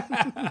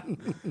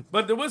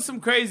 But there was some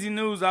crazy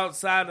news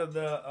outside of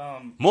the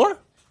More?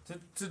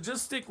 To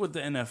just stick with the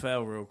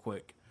NFL real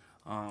quick.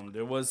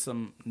 There was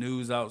some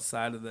news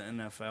outside of the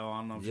NFL. I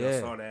don't know if y'all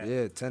saw that.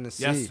 Yeah,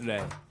 Tennessee.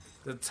 Yesterday.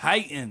 The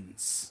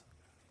Titans,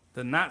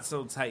 the not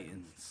so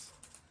Titans.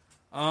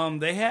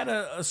 They had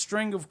a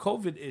string of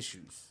COVID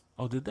issues.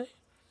 Oh, did they?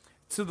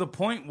 To the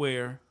point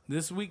where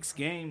this week's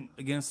game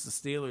against the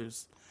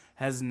Steelers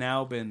has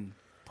now been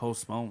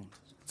postponed.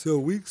 Till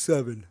week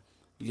 7.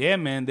 Yeah,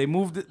 man. They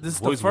moved it. This is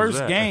the Boys,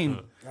 first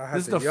game.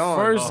 This is the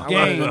first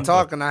game. I was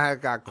talking. I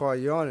got caught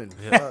yawning.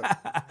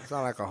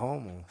 Sound like a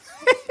homo.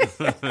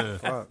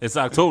 It's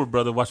October,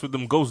 brother. Watch what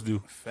them ghosts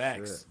do.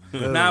 Facts.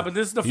 Nah, but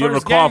this is the You ever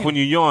first cough game. when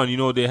you yawn? You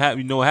know what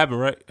you know what happened,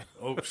 right?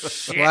 Oh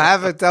shit! Well, I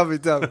haven't. Tell me.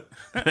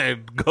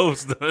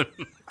 Ghost done.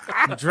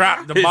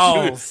 Drop the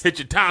balls. Hit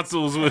your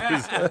tonsils with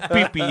his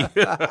pee-pee.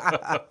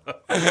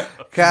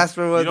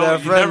 Casper was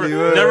that friendly.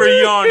 Never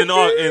yawn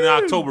in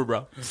October,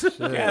 bro.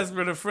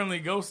 Casper, the friendly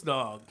ghost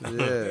dog.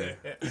 Yeah.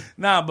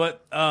 Nah,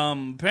 but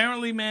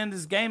apparently, man,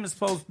 this game is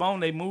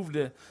postponed. They moved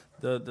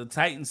the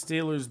Titans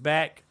Steelers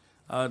back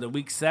to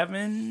week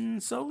 7.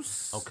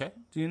 Okay.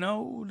 Do you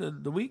know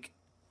the week?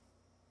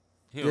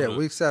 Yeah,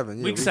 week 7.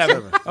 Yeah, Week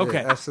 7.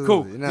 Okay, yeah, absolutely.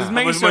 cool. Nah. Just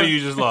How much money you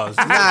just lost?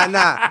 Nah.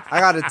 I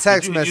got a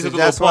text You message. took a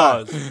That's little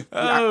why. pause.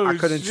 I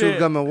couldn't chew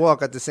gum and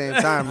walk at the same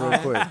time real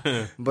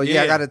quick. But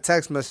yeah, I got a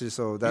text message,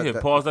 so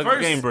that Pause like a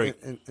First- game break.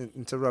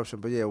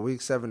 interruption. But yeah,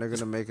 week 7 they're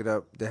gonna make it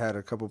up. They had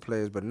a couple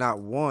players, but not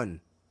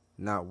one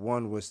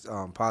was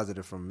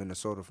positive from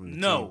Minnesota from the team.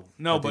 No,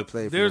 that they but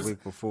played from the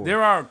week before.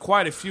 there are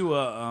quite a few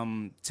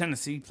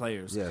Tennessee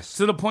players. Yes.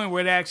 To the point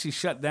where they actually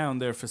shut down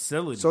their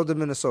facility. So did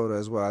Minnesota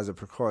as well as a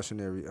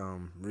precautionary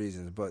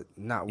reasons, but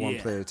not one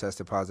player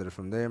tested positive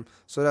from them.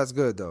 So that's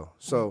good though.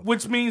 So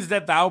which means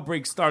that the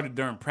outbreak started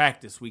during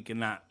practice week and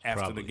not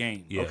after the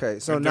game. Yeah. okay,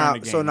 so Or during the now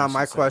game,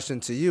 my I should say. question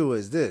to you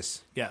is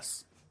this: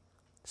 Yes.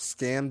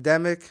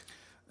 scamdemic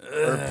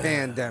or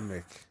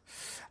pandemic?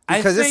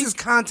 Because this is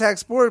contact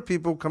sport,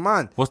 people. Come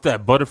on. What's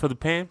that? Butter for the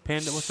pan?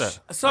 Panda? What's that?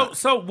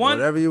 So one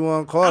Whatever you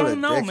want to call I it. don't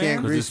know, They man.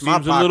 can't 'Cause it grease my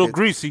seems pockets. a little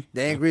greasy.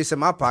 They ain't greasing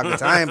my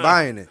pockets. I ain't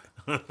buying it.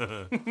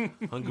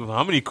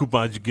 How many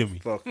coupons you give me?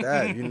 Fuck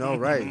that. You know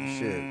right.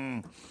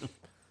 Shit.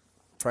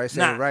 Price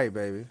ain't right,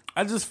 baby.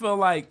 I just feel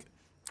like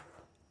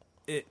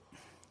it.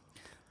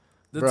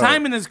 The Bro,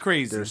 timing is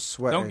crazy. They're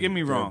sweating. Don't get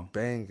me they're wrong.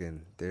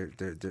 Banging. They're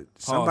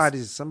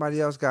Pause. somebody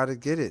else got to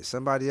get it.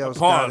 Somebody else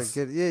Pause. got to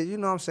get it. Yeah, you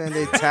know what I'm saying?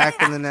 They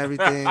tackling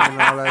everything and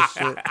all that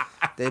shit.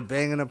 They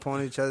banging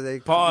upon each other.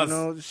 They Pause. You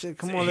know, shit.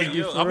 Come on, let's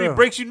be for How many real.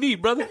 breaks you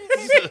need, brother?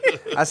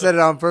 I said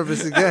it on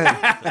purpose again.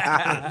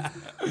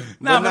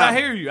 But I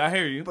hear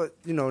you. But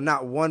you know,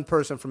 not one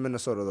person from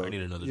Minnesota though. I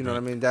need another You know what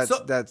I drink. mean?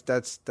 So-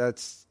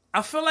 That's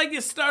I feel like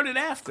it started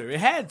after. It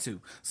had to.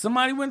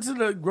 Somebody went to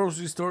the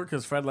grocery store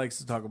because Fred likes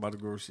to talk about the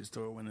grocery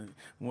store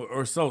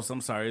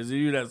I'm sorry. Is it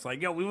you that's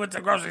like, yo, we went to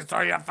the grocery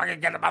store. You fucking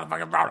get the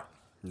motherfucking product.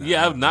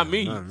 Yeah, not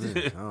me.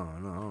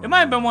 No. It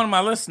might have been one of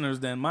my listeners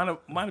then. Might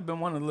have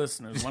been one of the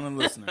listeners.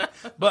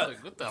 But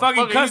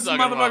fucking cuss this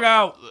motherfucker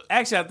out.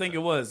 Actually, I think it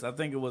was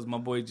my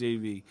boy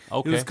JV.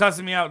 Okay. He was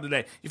cussing me out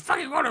today. You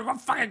fucking go to a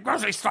fucking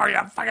grocery store. You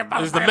fucking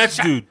motherfucker. It's the Mets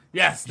dude.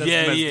 Yes. That's the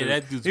Mets dude.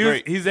 That dude's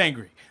great. He's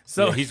angry.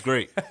 So Yeah, he's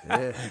great.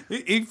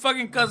 he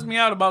fucking cussed me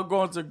out about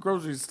going to the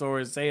grocery store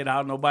and saying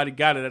how nobody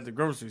got it at the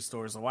grocery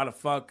store. So why the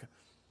fuck?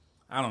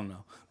 I don't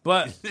know.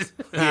 But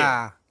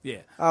yeah.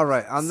 All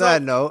right. On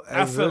that note,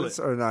 I feel excerpts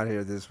are not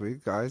here this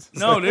week, guys.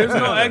 No, there's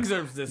no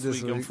excerpts this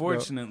week, week,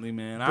 unfortunately,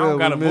 man. I Bill, don't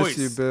got a we miss voice.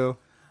 you, Bill.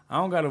 I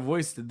don't got a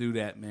voice to do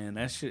that, man.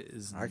 That shit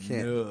is I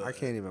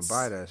can't even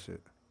buy that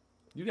shit.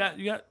 You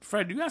got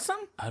Fred, you got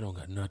something? I don't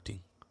got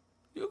nothing.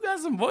 You got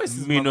some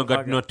voices. Me no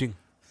got nothing.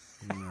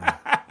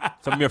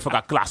 Some here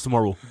forgot class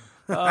tomorrow.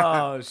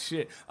 Oh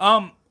shit.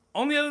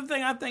 Only other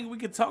thing I think we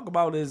could talk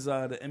about is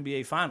the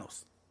NBA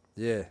Finals.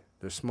 Yeah,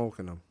 they're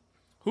smoking them.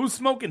 Who's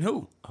smoking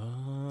who?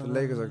 The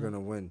Lakers are gonna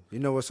win. You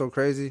know what's so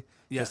crazy?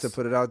 Yes. Just to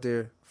put it out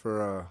there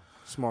for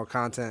small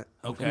content.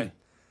 Okay.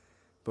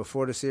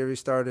 Before the series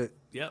started,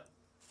 Yep.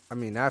 I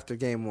mean after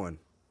game one,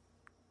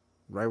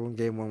 right when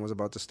game one was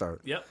about to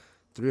start, Yep.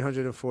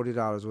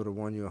 $340 would have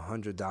won you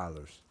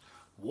 $100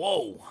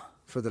 Whoa.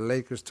 for the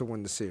Lakers to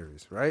win the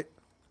series, right?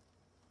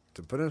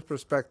 To put in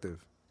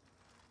perspective,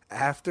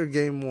 after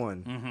game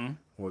one,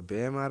 with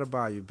Bam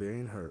Adebayo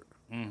being hurt,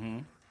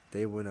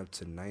 they went up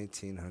to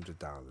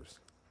 $1,900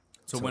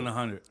 To win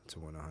 100. to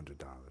win $100.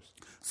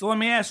 So let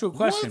me ask you a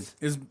question.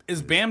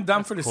 Is Bam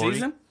done for the corny.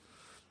 season?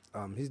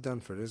 He's done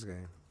for this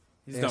game.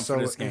 He's done for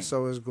this game. And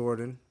so is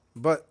Gordon.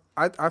 But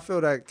I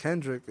feel that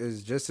Kendrick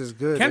is just as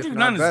good. Kendrick if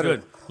not Nunn is better,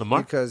 good.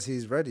 Lamar? because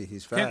he's ready.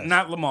 He's fast.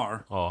 Not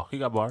Lamar. Oh, he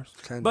got bars.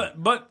 Kendrick.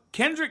 But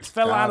Kendrick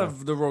fell out Got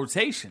of the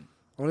rotation.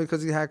 Only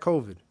because he had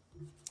COVID.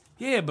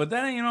 Yeah, but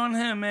that ain't on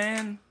him,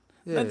 man.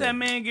 Yeah. Let that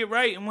man get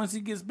right, and once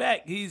he gets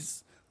back,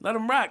 let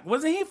him rock.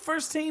 Wasn't he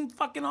first team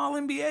fucking All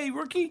NBA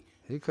rookie?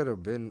 He could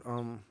have been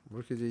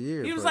Rookie of the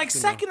Year. He was but, like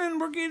second in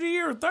Rookie of the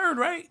Year or third,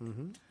 right?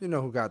 You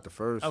know who got the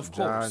first? Of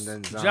Ja, course. and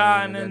then Zion,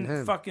 Ja and then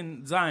him.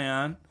 fucking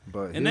Zion.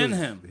 But and then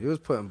him. He was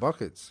putting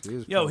buckets. He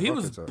was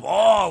buckets up.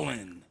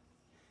 balling.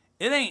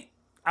 It ain't.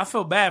 I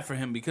feel bad for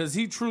him because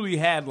he truly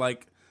had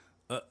like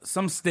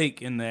some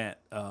stake in that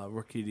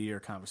Rookie of the Year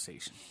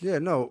conversation. Yeah,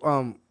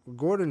 no.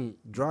 Gordon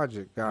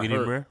Dragic got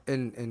Medium hurt rare?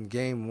 in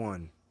game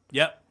one,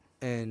 Yep.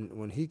 and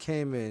when he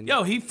came in,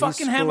 Yo, he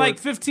fucking had scored- like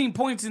 15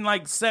 points in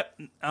like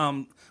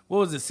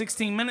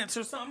 16 minutes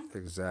or something?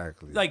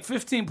 exactly Like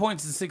 15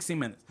 points in 16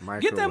 minutes.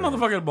 Get that Microwave.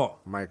 motherfucker the ball.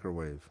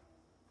 microwave.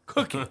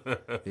 Cooking.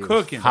 He was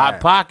Cooking. Hot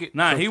fast. pocket.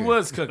 Nah, he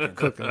was cooking.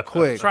 Cooking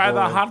quick. Try the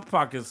boy. Hot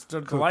Pockets.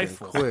 They're Cooking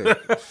delightful. quick.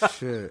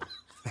 Shit.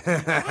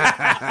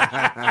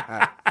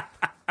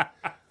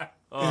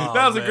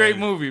 That was a great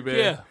movie, man.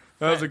 Yeah.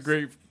 That was a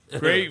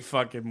great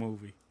fucking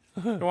movie.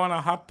 You want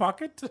a Hot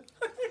Pocket?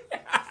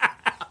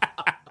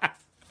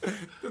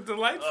 The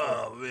delightful.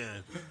 Oh,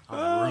 man.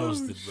 I'm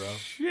roasted, bro.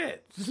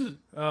 Shit.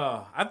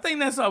 I think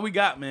that's all we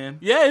got, man.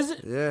 Yeah, is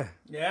it? Yeah.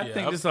 Yeah, I think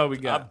I'm- that's all we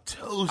I'm got.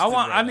 toasted.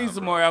 I need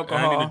some more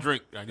alcohol. I need a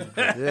drink.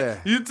 Yeah.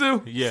 You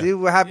too? Yeah. See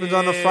what happens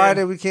on a Yeah.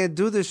 Friday? We can't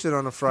do this shit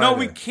on a Friday. No,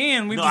 we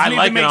can. We No, just I need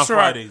like to it make on sure.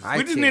 Fridays. I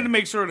We just can't. need to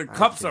make sure the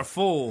cups can't. are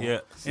full Yeah.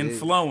 and See.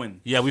 flowing.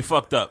 Yeah, we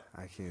fucked up.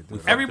 I can't do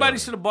it. Everybody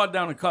should have bought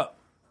down a cup.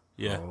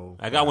 Yeah. Oh,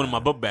 I got one in my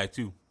book bag,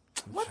 too.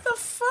 What the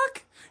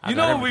fuck? I You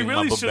got know what we everything in my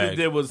really book should have bag.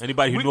 did was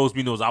Anybody who we, knows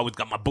me knows I always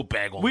got my book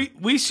bag on.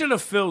 we should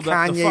have filled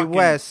up the Kanye fucking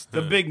West.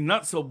 the big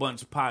Nutso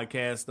Bunch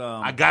podcast.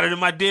 I got it in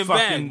my damn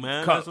fucking bag,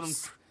 man. cups. That's what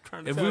I'm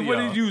trying to If tell we would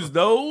y'all. have used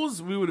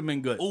those, we would have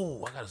been good.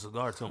 Oh, I got a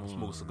cigar. Tell me to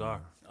smoke a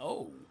cigar.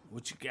 Oh,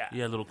 what you got?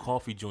 Yeah, a little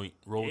coffee joint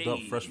rolled up,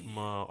 Hey. fresh from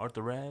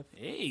Arthur Ave,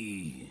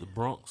 Hey, the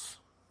Bronx.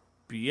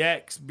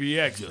 BX,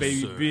 Yes,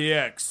 baby, sir.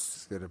 BX.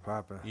 Let's get it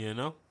popping. You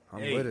know? I'm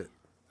Hey. with it.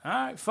 All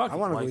right, fuck I it.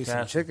 want to go White eat some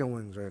Castle. chicken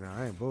wings right now.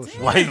 I ain't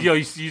bullshit. White, yo,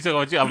 you talking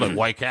about? I'm like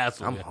White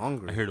Castle. I'm yeah.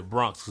 hungry. I hear the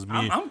Bronx because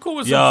me. I'm cool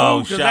with yo, some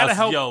food, 'cause shouts-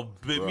 that'll help. Yo,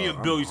 me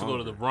and Bill I'm used to go to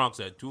hungry. the Bronx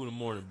at 2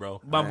 a.m,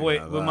 bro. My boy,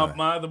 gonna with lie.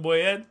 my other boy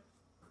Ed.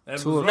 That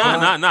was Two wrong.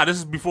 o'clock? Nah. This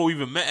is before we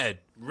even met Ed.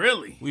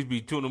 Really? We'd be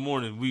 2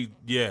 a.m.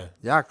 Y'all to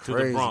the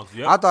crazy. Bronx.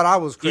 Yep. I thought I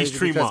was crazy East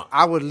because Tremont.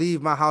 I would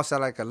leave my house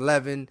at like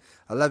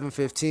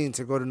 11:15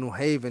 to go to New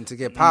Haven to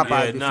get Popeyes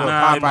Yeah, before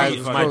nah, Popeyes it's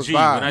was my close G.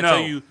 by. When I No,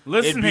 tell you,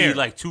 listen it'd be here.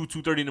 like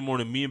 2:30 in the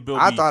morning. Me and Bill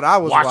I be thought I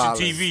was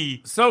watching wildin'.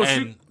 TV. So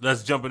and she-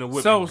 let's jump in the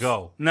whip So and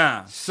go.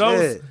 Nah, so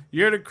Shit.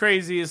 you're the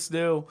craziest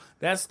still.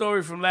 That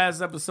story from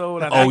last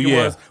episode, I Oh, think it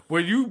yeah. was,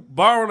 where you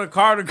borrowed a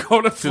car to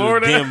go to To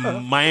Florida. the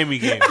damn Miami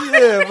game.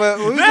 Yeah, but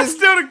we That's just,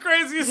 still the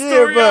craziest Yeah,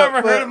 story I but- ever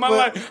heard but- in my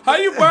but- life. How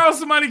you borrow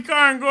somebody's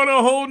car and go to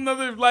a whole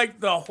nother, like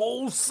the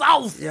whole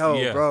South? yo,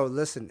 Yeah. bro,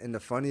 listen. And the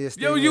funniest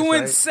Yo, thing you is,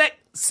 went right, sec.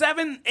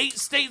 7-8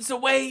 states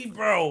away,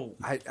 bro.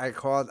 I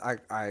called.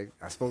 I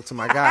spoke to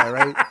my guy,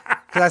 right?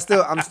 Because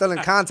I'm still in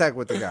contact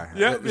with the guy.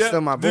 It's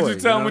still my boy. Did you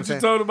tell him what you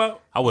told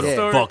about? I would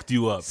have fucked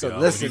you up. So yo,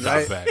 listen,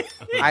 when you got right?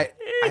 back.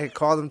 I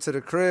called him to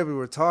the crib. We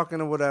were talking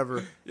or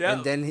whatever. Yeah.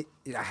 And then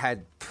I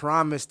had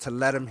promised to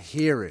let him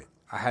hear it.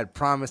 I had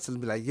promised to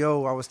be like,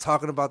 yo, I was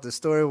talking about the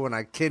story when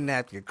I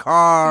kidnapped your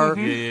car.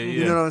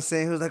 You know what I'm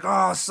saying? He was like,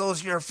 oh, so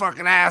you're a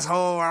fucking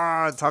asshole.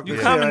 You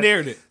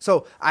commandeered it.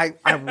 So I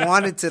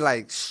wanted to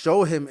like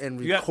show him and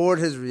record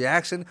his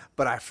reaction,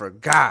 but I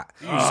forgot.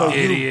 So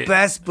you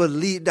best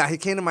believe that he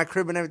came to my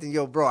crib and everything.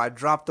 Yo, bro, I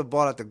dropped the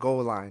ball at the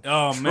goal line.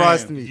 Oh,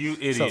 Trust man. me. You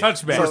idiot. So,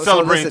 touchback. We're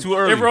celebrating listen, too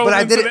early. But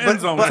I did it. The end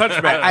zone,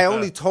 touchback. I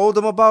only told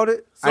him about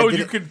it. So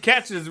you could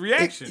catch his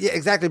reaction. Yeah,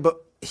 exactly. But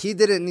he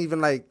didn't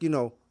even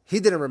he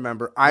didn't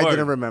remember. I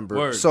didn't remember.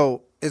 Word.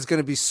 So it's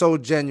gonna be so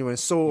genuine,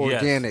 so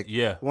organic.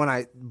 Yeah. When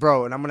and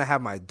I'm gonna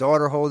have my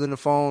daughter holding the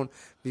phone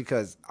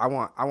because I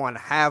want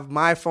to have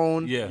my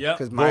phone. Yeah.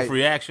 Yep. Both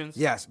reactions.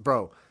 Yes,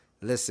 bro.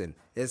 Listen,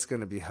 it's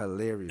gonna be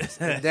hilarious.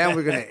 And then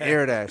we're gonna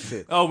air that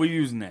shit. Oh, we're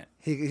using that.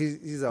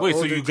 He's a Wait, so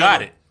older you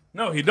got gentleman. it?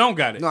 No, he don't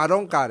got it. No, I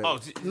don't got it. Oh,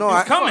 no,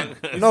 He's coming.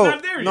 It's no,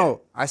 not there yet.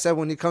 no. I said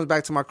when he comes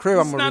back to my crib,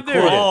 I'm gonna not record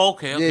there it. yet. Oh,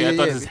 okay. Yeah, I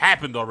thought yeah. this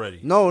happened already.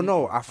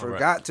 No, I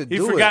forgot to He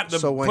do forgot it. to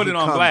So when put he it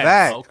on come blast.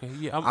 back, Okay,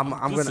 yeah. I'm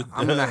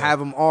gonna have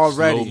him all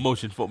Slow ready.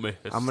 motion for me.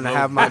 I'm gonna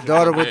have my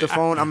daughter with the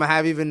phone. I'm gonna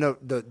have even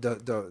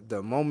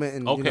the moment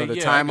and Okay, the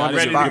yeah, time I on got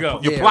the it. Ready to spot. go.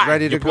 You're Yeah, plotting.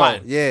 ready to You're go.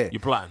 plotting. Yeah, You're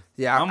plotting.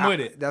 yeah. I'm with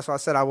it. That's why I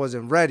said I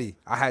wasn't ready.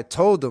 I had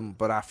told him,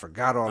 but I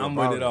forgot all I'm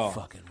about with it all.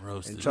 Fucking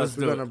roasted. And trust Let's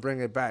we're do gonna it. bring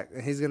it back,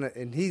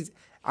 and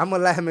I'm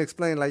gonna let him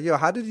explain. Like, yo,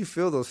 how did you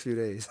feel those few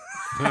days?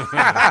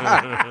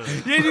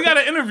 Yeah, you got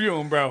to interview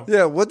him, bro.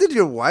 Yeah, what did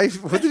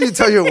you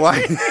tell your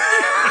wife?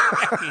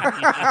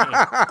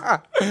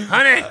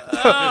 Honey.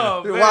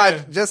 Oh, man.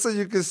 Watch, just so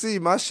you can see,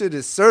 my shit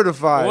is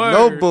certified. Word.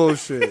 No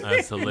bullshit.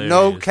 That's hilarious.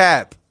 No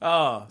cap.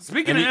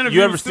 Speaking of And interviews,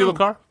 you ever steal too, a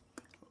car?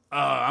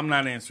 I'm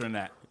not answering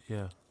that.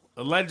 Yeah.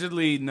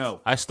 Allegedly,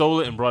 no. I stole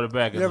it and brought it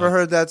back. You ever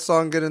heard that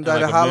song "Get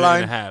Indicted" like a minute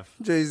and a Hotline? half.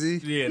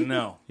 Jay-Z. Yeah,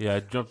 no. Yeah, I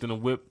jumped in a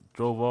whip,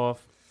 drove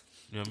off.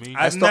 You know what I mean?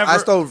 I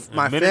stole In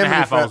my a minute and a family.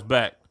 half, I was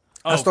back.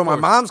 I stole of my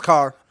course. mom's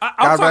car. I'll God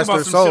talk rest about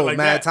her some soul. shit like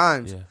Mad that.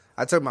 times. Yeah.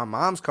 I took my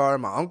mom's car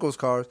and my uncle's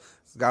cars.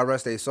 God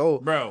rest their soul.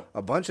 Bro.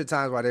 A bunch of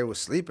times while they was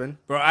sleeping.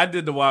 Bro, I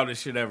did the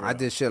wildest shit ever. I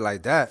did shit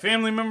like that.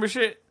 Family member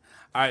shit?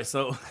 All right,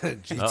 so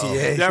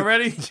GTA. y'all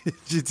ready?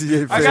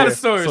 GTA. I got a fan.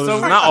 story. So this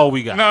is not all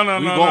we got. No.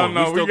 We going.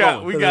 We We still got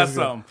going. we got Let's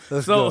go. some.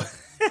 Let's So go.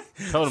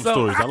 Tell them so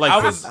stories. I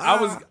like this.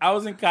 I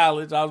was in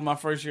college. I was my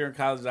first year in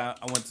college. I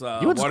went to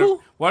You went to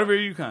school?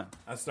 Waterbury, UConn.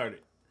 I started.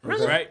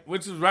 Right?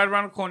 Which is right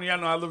around the corner. Y'all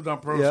know I lived on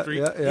Pearl Yeah, Street.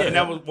 yeah, yeah. And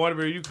that was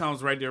Waterbury, UConn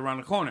was right there around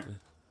the corner.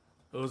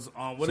 It was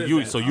on what is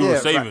that? So you Yeah, were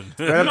right- saving. right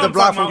You up know the I'm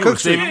block talking from about? Cook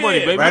Street. Saving money,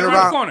 baby. Right around the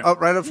around, corner.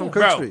 right up from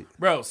Cook Street.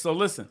 Bro, so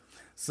listen.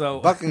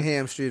 So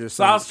Buckingham Street or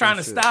So I was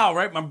something. trying to style,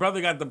 right? My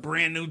brother got the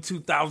brand new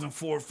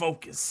 2004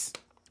 Focus.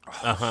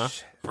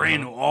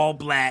 Brand new, all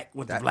black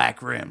with the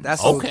black rim.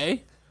 That's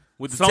Okay.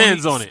 With the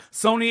tens on it.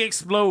 Sony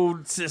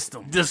Explode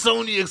system. The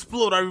Sony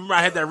Explode. I remember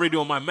I had that radio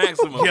on my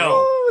Maximum.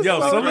 Yo,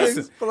 so Sony listen.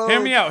 Explode Hear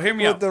me out.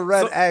 with the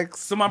red X.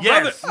 So my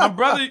Yes.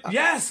 brother,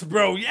 yes,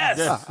 bro, yes.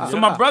 So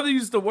my brother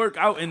used to work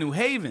out in New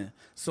Haven.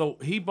 So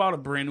he bought a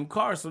brand new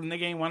car. So the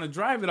nigga ain't want to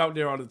drive it out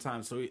there all the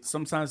time. So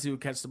sometimes he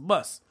would catch the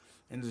bus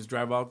and just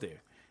drive out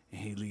there. And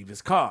he'd leave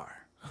his car.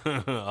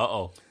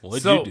 Uh-oh.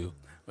 What'd So, you do?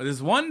 But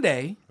this one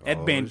day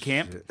at band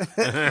camp,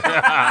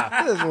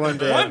 This one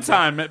day. one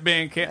time at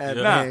band camp. At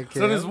Nah. band So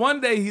camp. this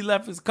one day he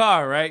left his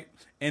car, right?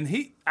 And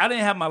I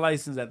didn't have my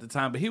license at the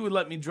time, but he would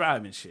let me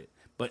drive and shit.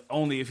 But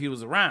only if he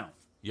was around.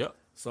 Yep.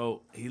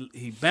 So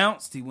he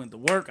bounced, he went to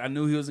work. I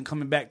knew he wasn't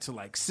coming back till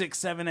like 6,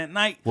 7 at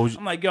night. What was you-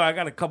 I'm like, yo, I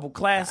got a couple the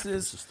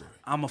classes. story.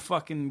 I'ma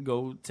fucking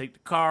go take the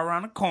car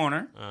around the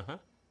corner Uh-huh.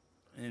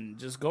 and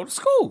just go to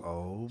school.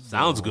 Oh,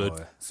 Sounds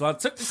good. So I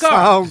took the car.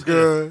 sounds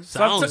good.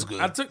 So I Sounds took, good.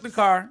 I took the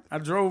car. I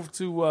drove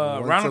to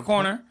around the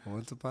corner.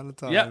 Once upon a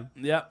time.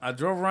 Yep. I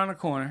drove around the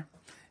corner,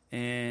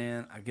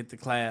 and I get to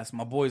class.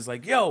 My boy's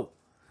like, "Yo,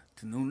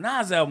 the new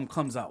Nas album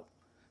comes out.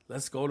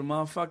 Let's go to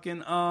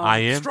motherfucking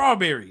Am?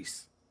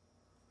 Strawberries."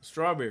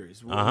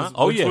 Strawberries. Uh-huh.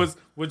 Oh, yeah.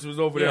 Which was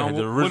over Yeah, there on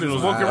the what is it,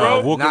 original, Walker uh,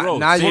 Road. Walker Road.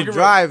 Now Same- you're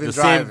driving. The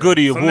same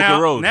goodie of So Walker now,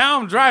 Road. now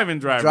I'm driving.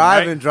 Driving,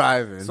 right?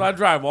 driving. So I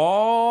drive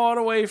all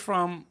the way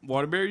from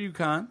Waterbury,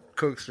 UConn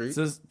Cook Street.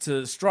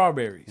 to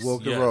Strawberries.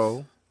 Walker Yes.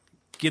 Road.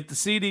 Get the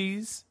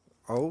CDs.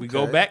 Okay. We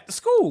go back to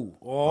school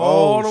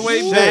all the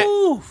way shit. back,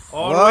 Oof.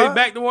 all the What? way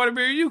back to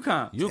Waterbury,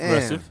 UConn. You Damn.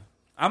 aggressive.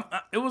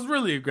 It was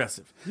really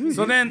aggressive. You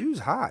Then was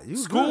hot. You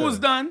school good. was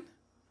done.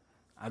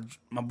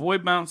 My boy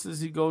bounces.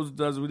 He goes,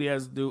 does what he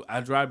has to do. I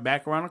drive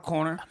back around the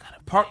corner,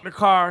 park the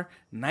car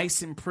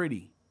nice and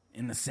pretty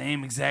in the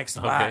same exact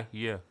spot Okay,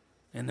 yeah.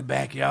 in the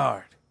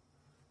backyard.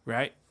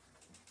 Right?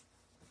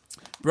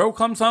 Bro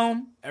comes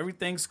home.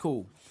 Everything's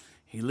cool.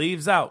 He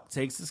leaves out,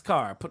 takes his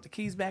car. I put the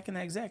keys back in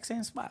the exact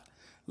same spot.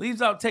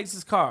 Leaves out, takes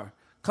his car.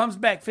 Comes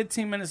back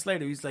 15 minutes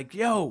later. He's like,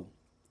 yo,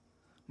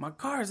 my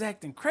car is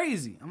acting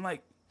crazy. I'm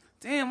like,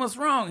 damn, what's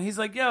wrong? He's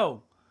like,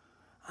 yo,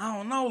 I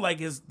don't know, like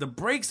the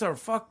brakes are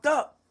fucked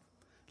up.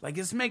 Like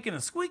it's making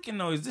a squeaking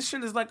noise. This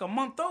shit is like a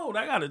month old.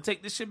 I gotta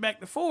take this shit back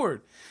to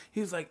Ford.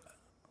 He was like,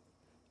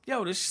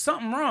 yo, there's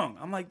something wrong.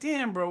 I'm like,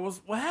 damn, bro,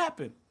 what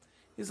happened?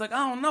 He's like,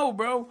 I don't know,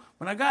 bro.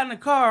 When I got in the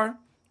car,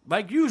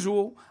 like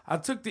usual, I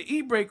took the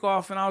e-brake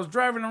off and I was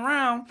driving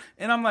around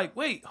and I'm like,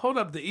 wait, hold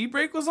up, the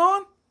e-brake was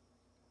on?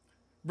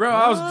 Bro,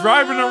 I was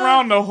driving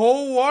around the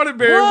whole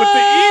Waterbury with the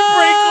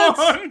e-brake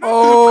on.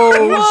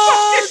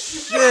 Oh,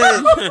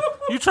 shit.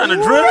 You trying to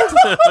drift?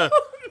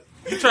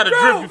 You trying to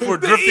drift before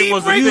drifting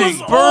was a thing.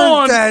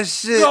 Burnt that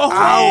shit the out.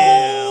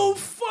 whole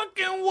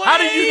fucking way. How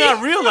did you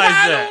not realize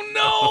I that? don't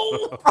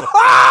know.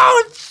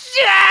 Oh,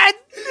 shit.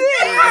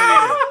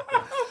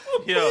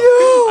 Yo,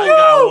 I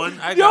got one.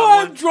 I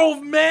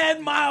drove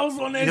mad miles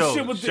on that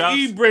shit with the shouts-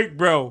 e-brake,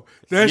 bro.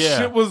 That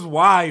shit was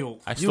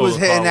wild. I You was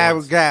stole a hitting car that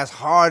once. with gas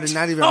hard and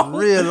not even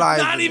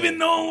realizing Not even it.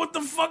 knowing what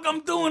the fuck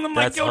I'm doing. I'm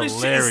That's like, yo, this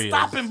shit hilarious. is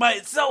stopping by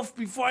itself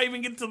before I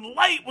even get to the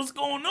light. What's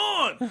going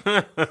on? Yo.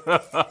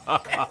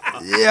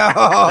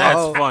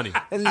 That's funny.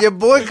 And your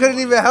boy couldn't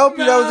even help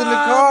you that was in the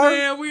car?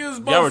 Man, we was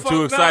both Y'all were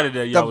too fucked excited up.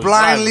 that y'all The was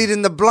blind driving.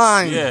 leading the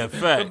blind. Yeah, The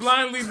facts.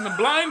 blind leading the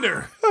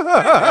blinder.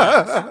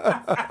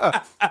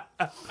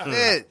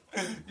 Shit.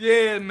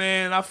 Yeah,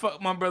 man. I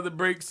fucked my brother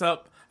brakes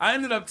up. I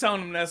ended up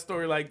telling him that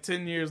story like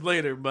 10 years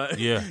later, but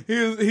Yeah.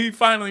 he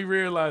finally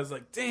realized,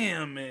 like,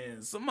 damn,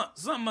 man,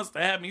 something must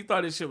have happened. He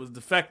thought his shit was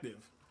defective.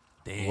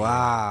 Damn.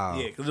 Wow.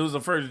 Yeah, because it was a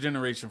first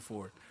generation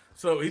Ford.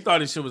 So he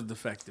thought his shit was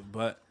defective,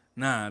 but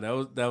nah, that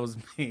was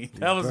me.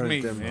 That was Burnt me,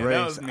 them man. That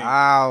brakes was me.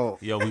 out.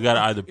 Yo, we gotta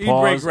either E-brake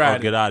pause or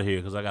riding. get out of here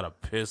because I gotta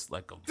piss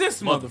like a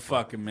This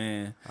motherfucker. motherfucker,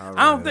 man. All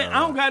I don't right, I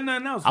don't got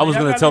nothing else. I was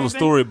man. gonna Y'all got tell the anything?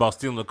 story about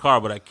stealing the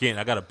car, but I can't.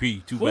 I gotta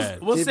pee. Too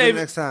bad. We'll Keep save it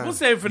next time. We'll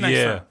save it for next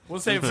Yeah. time. We'll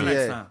save it for next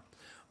Yeah. time.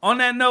 On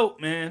that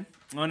note, man.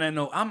 On that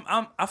note,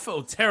 I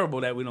feel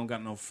terrible that we don't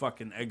got no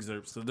fucking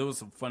excerpts. So there was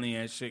some funny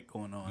ass shit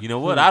going on. You know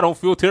what? I don't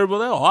feel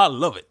terrible at all. I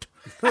love it.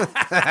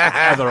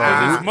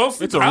 It's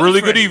mostly It's a Tyler really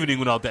good Freddy. evening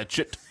without that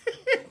shit.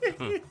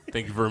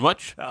 Thank you very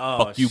much.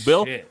 Oh, Fuck you,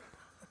 Bill. shit.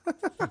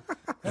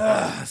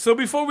 So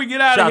before we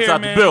get out of Shouts here,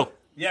 out man. to Bill.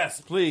 Yes,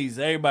 please,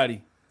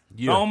 everybody.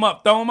 Yeah,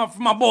 Throw him up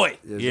for my boy.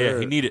 Yes, yeah, sir.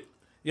 he need it.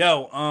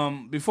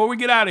 Yo, before we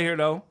get out of here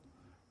though,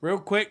 real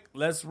quick,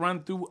 let's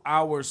run through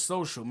our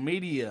social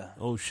media.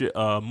 Oh shit.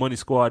 Money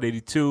Squad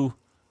 82.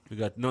 We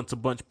got Nuts a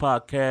Bunch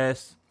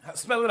podcast.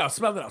 Spell it out.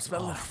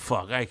 Oh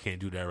fuck, I can't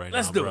do that right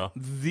Let's now, do bro.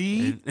 it.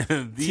 The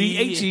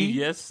The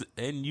yes,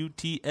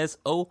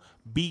 NUTSOBUNCH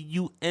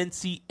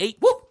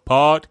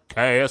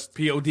podcast.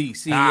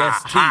 PODCEST.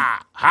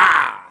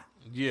 Ha.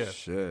 Yeah.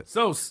 Shit.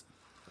 So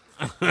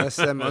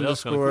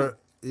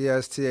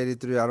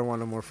SM_EST83. I don't want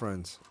no more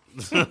friends.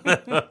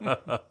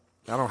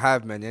 I don't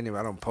have many anyway.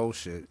 I don't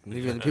post shit. And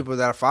even the people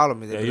that follow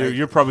me, Yeah,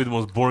 you're probably the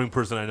most boring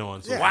person I know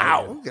on social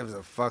Wow. media. Who gives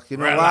a fuck? You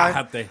know Relate.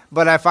 why?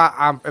 But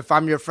if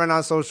I'm your friend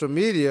on social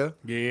media,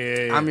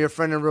 yeah, I'm your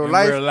friend in real In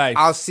life, real life.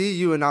 I'll see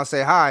you and I'll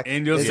say hi.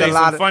 And you'll There's say a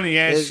lot some funny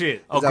ass there's-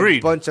 shit. There's Agreed.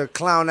 a bunch of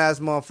clown ass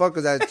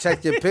motherfuckers that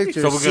check your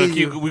pictures. So we're see gonna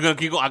you.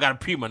 keep going. I gotta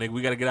pee, my nigga.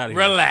 We gotta get out of here.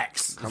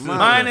 Relax. on.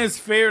 Mine is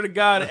Fair to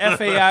God.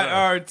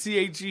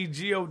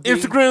 FAIRTHEGOD.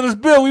 Instagramless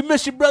Bill, we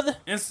miss you, brother.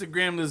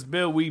 Instagramless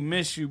Bill. We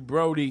miss you,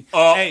 Brody.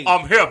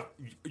 I'm here,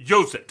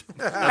 Joseph.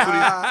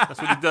 That's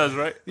what he does,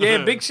 right?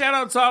 Yeah, big shout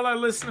out to all our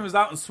listeners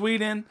out in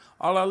Sweden,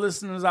 all our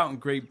listeners out in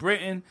Great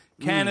Britain,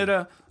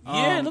 Canada.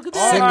 Yeah, look at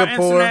all that. our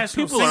Singapore.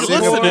 international People are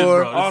Singapore, listening, bro.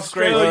 This is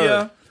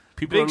Australia.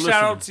 People Big are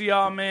shout out listening. to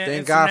y'all, man.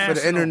 Thank God for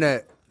the International.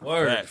 internet.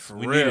 Word, Facts. for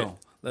We need real. it.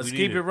 Let's We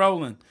keep need it it.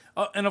 rolling.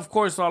 And of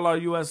course, all our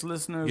U.S.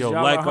 listeners. Yo,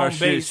 y'all like are our home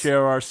shit, base.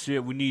 share our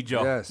shit. We need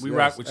y'all. Yes, We yes.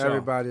 rock with y'all.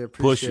 Everybody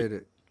Push appreciate it.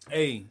 it.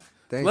 Hey,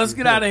 Thank let's you.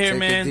 get out of here, Take it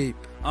man. deep.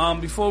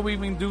 Before we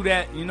even do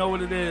that, you know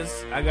what it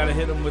is? I gotta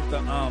hit them with the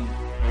fucking.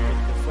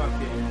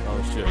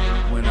 Oh shit.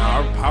 When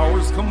our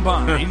powers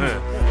combine, we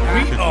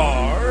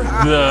are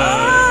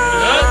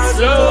The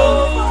So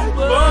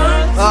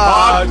Bunch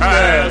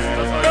podcast.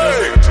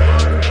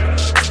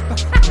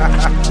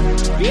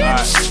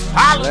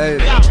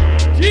 Later.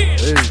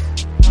 Peace.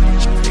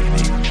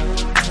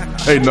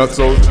 Hey,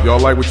 Nutsos, if y'all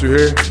like what you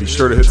hear, be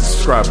sure to hit the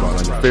subscribe button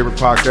on your favorite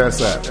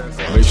podcast app.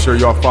 And make sure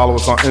y'all follow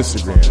us on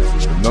Instagram,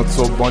 the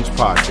Nutso Bunch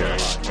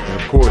Podcast.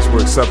 And of course,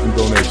 we're accepting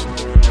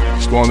donations.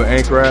 Just go on the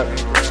Anchor app,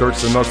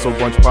 search the Nutso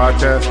Bunch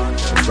Podcast,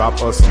 and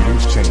drop us some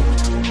loose change.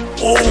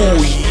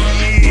 Oh yeah.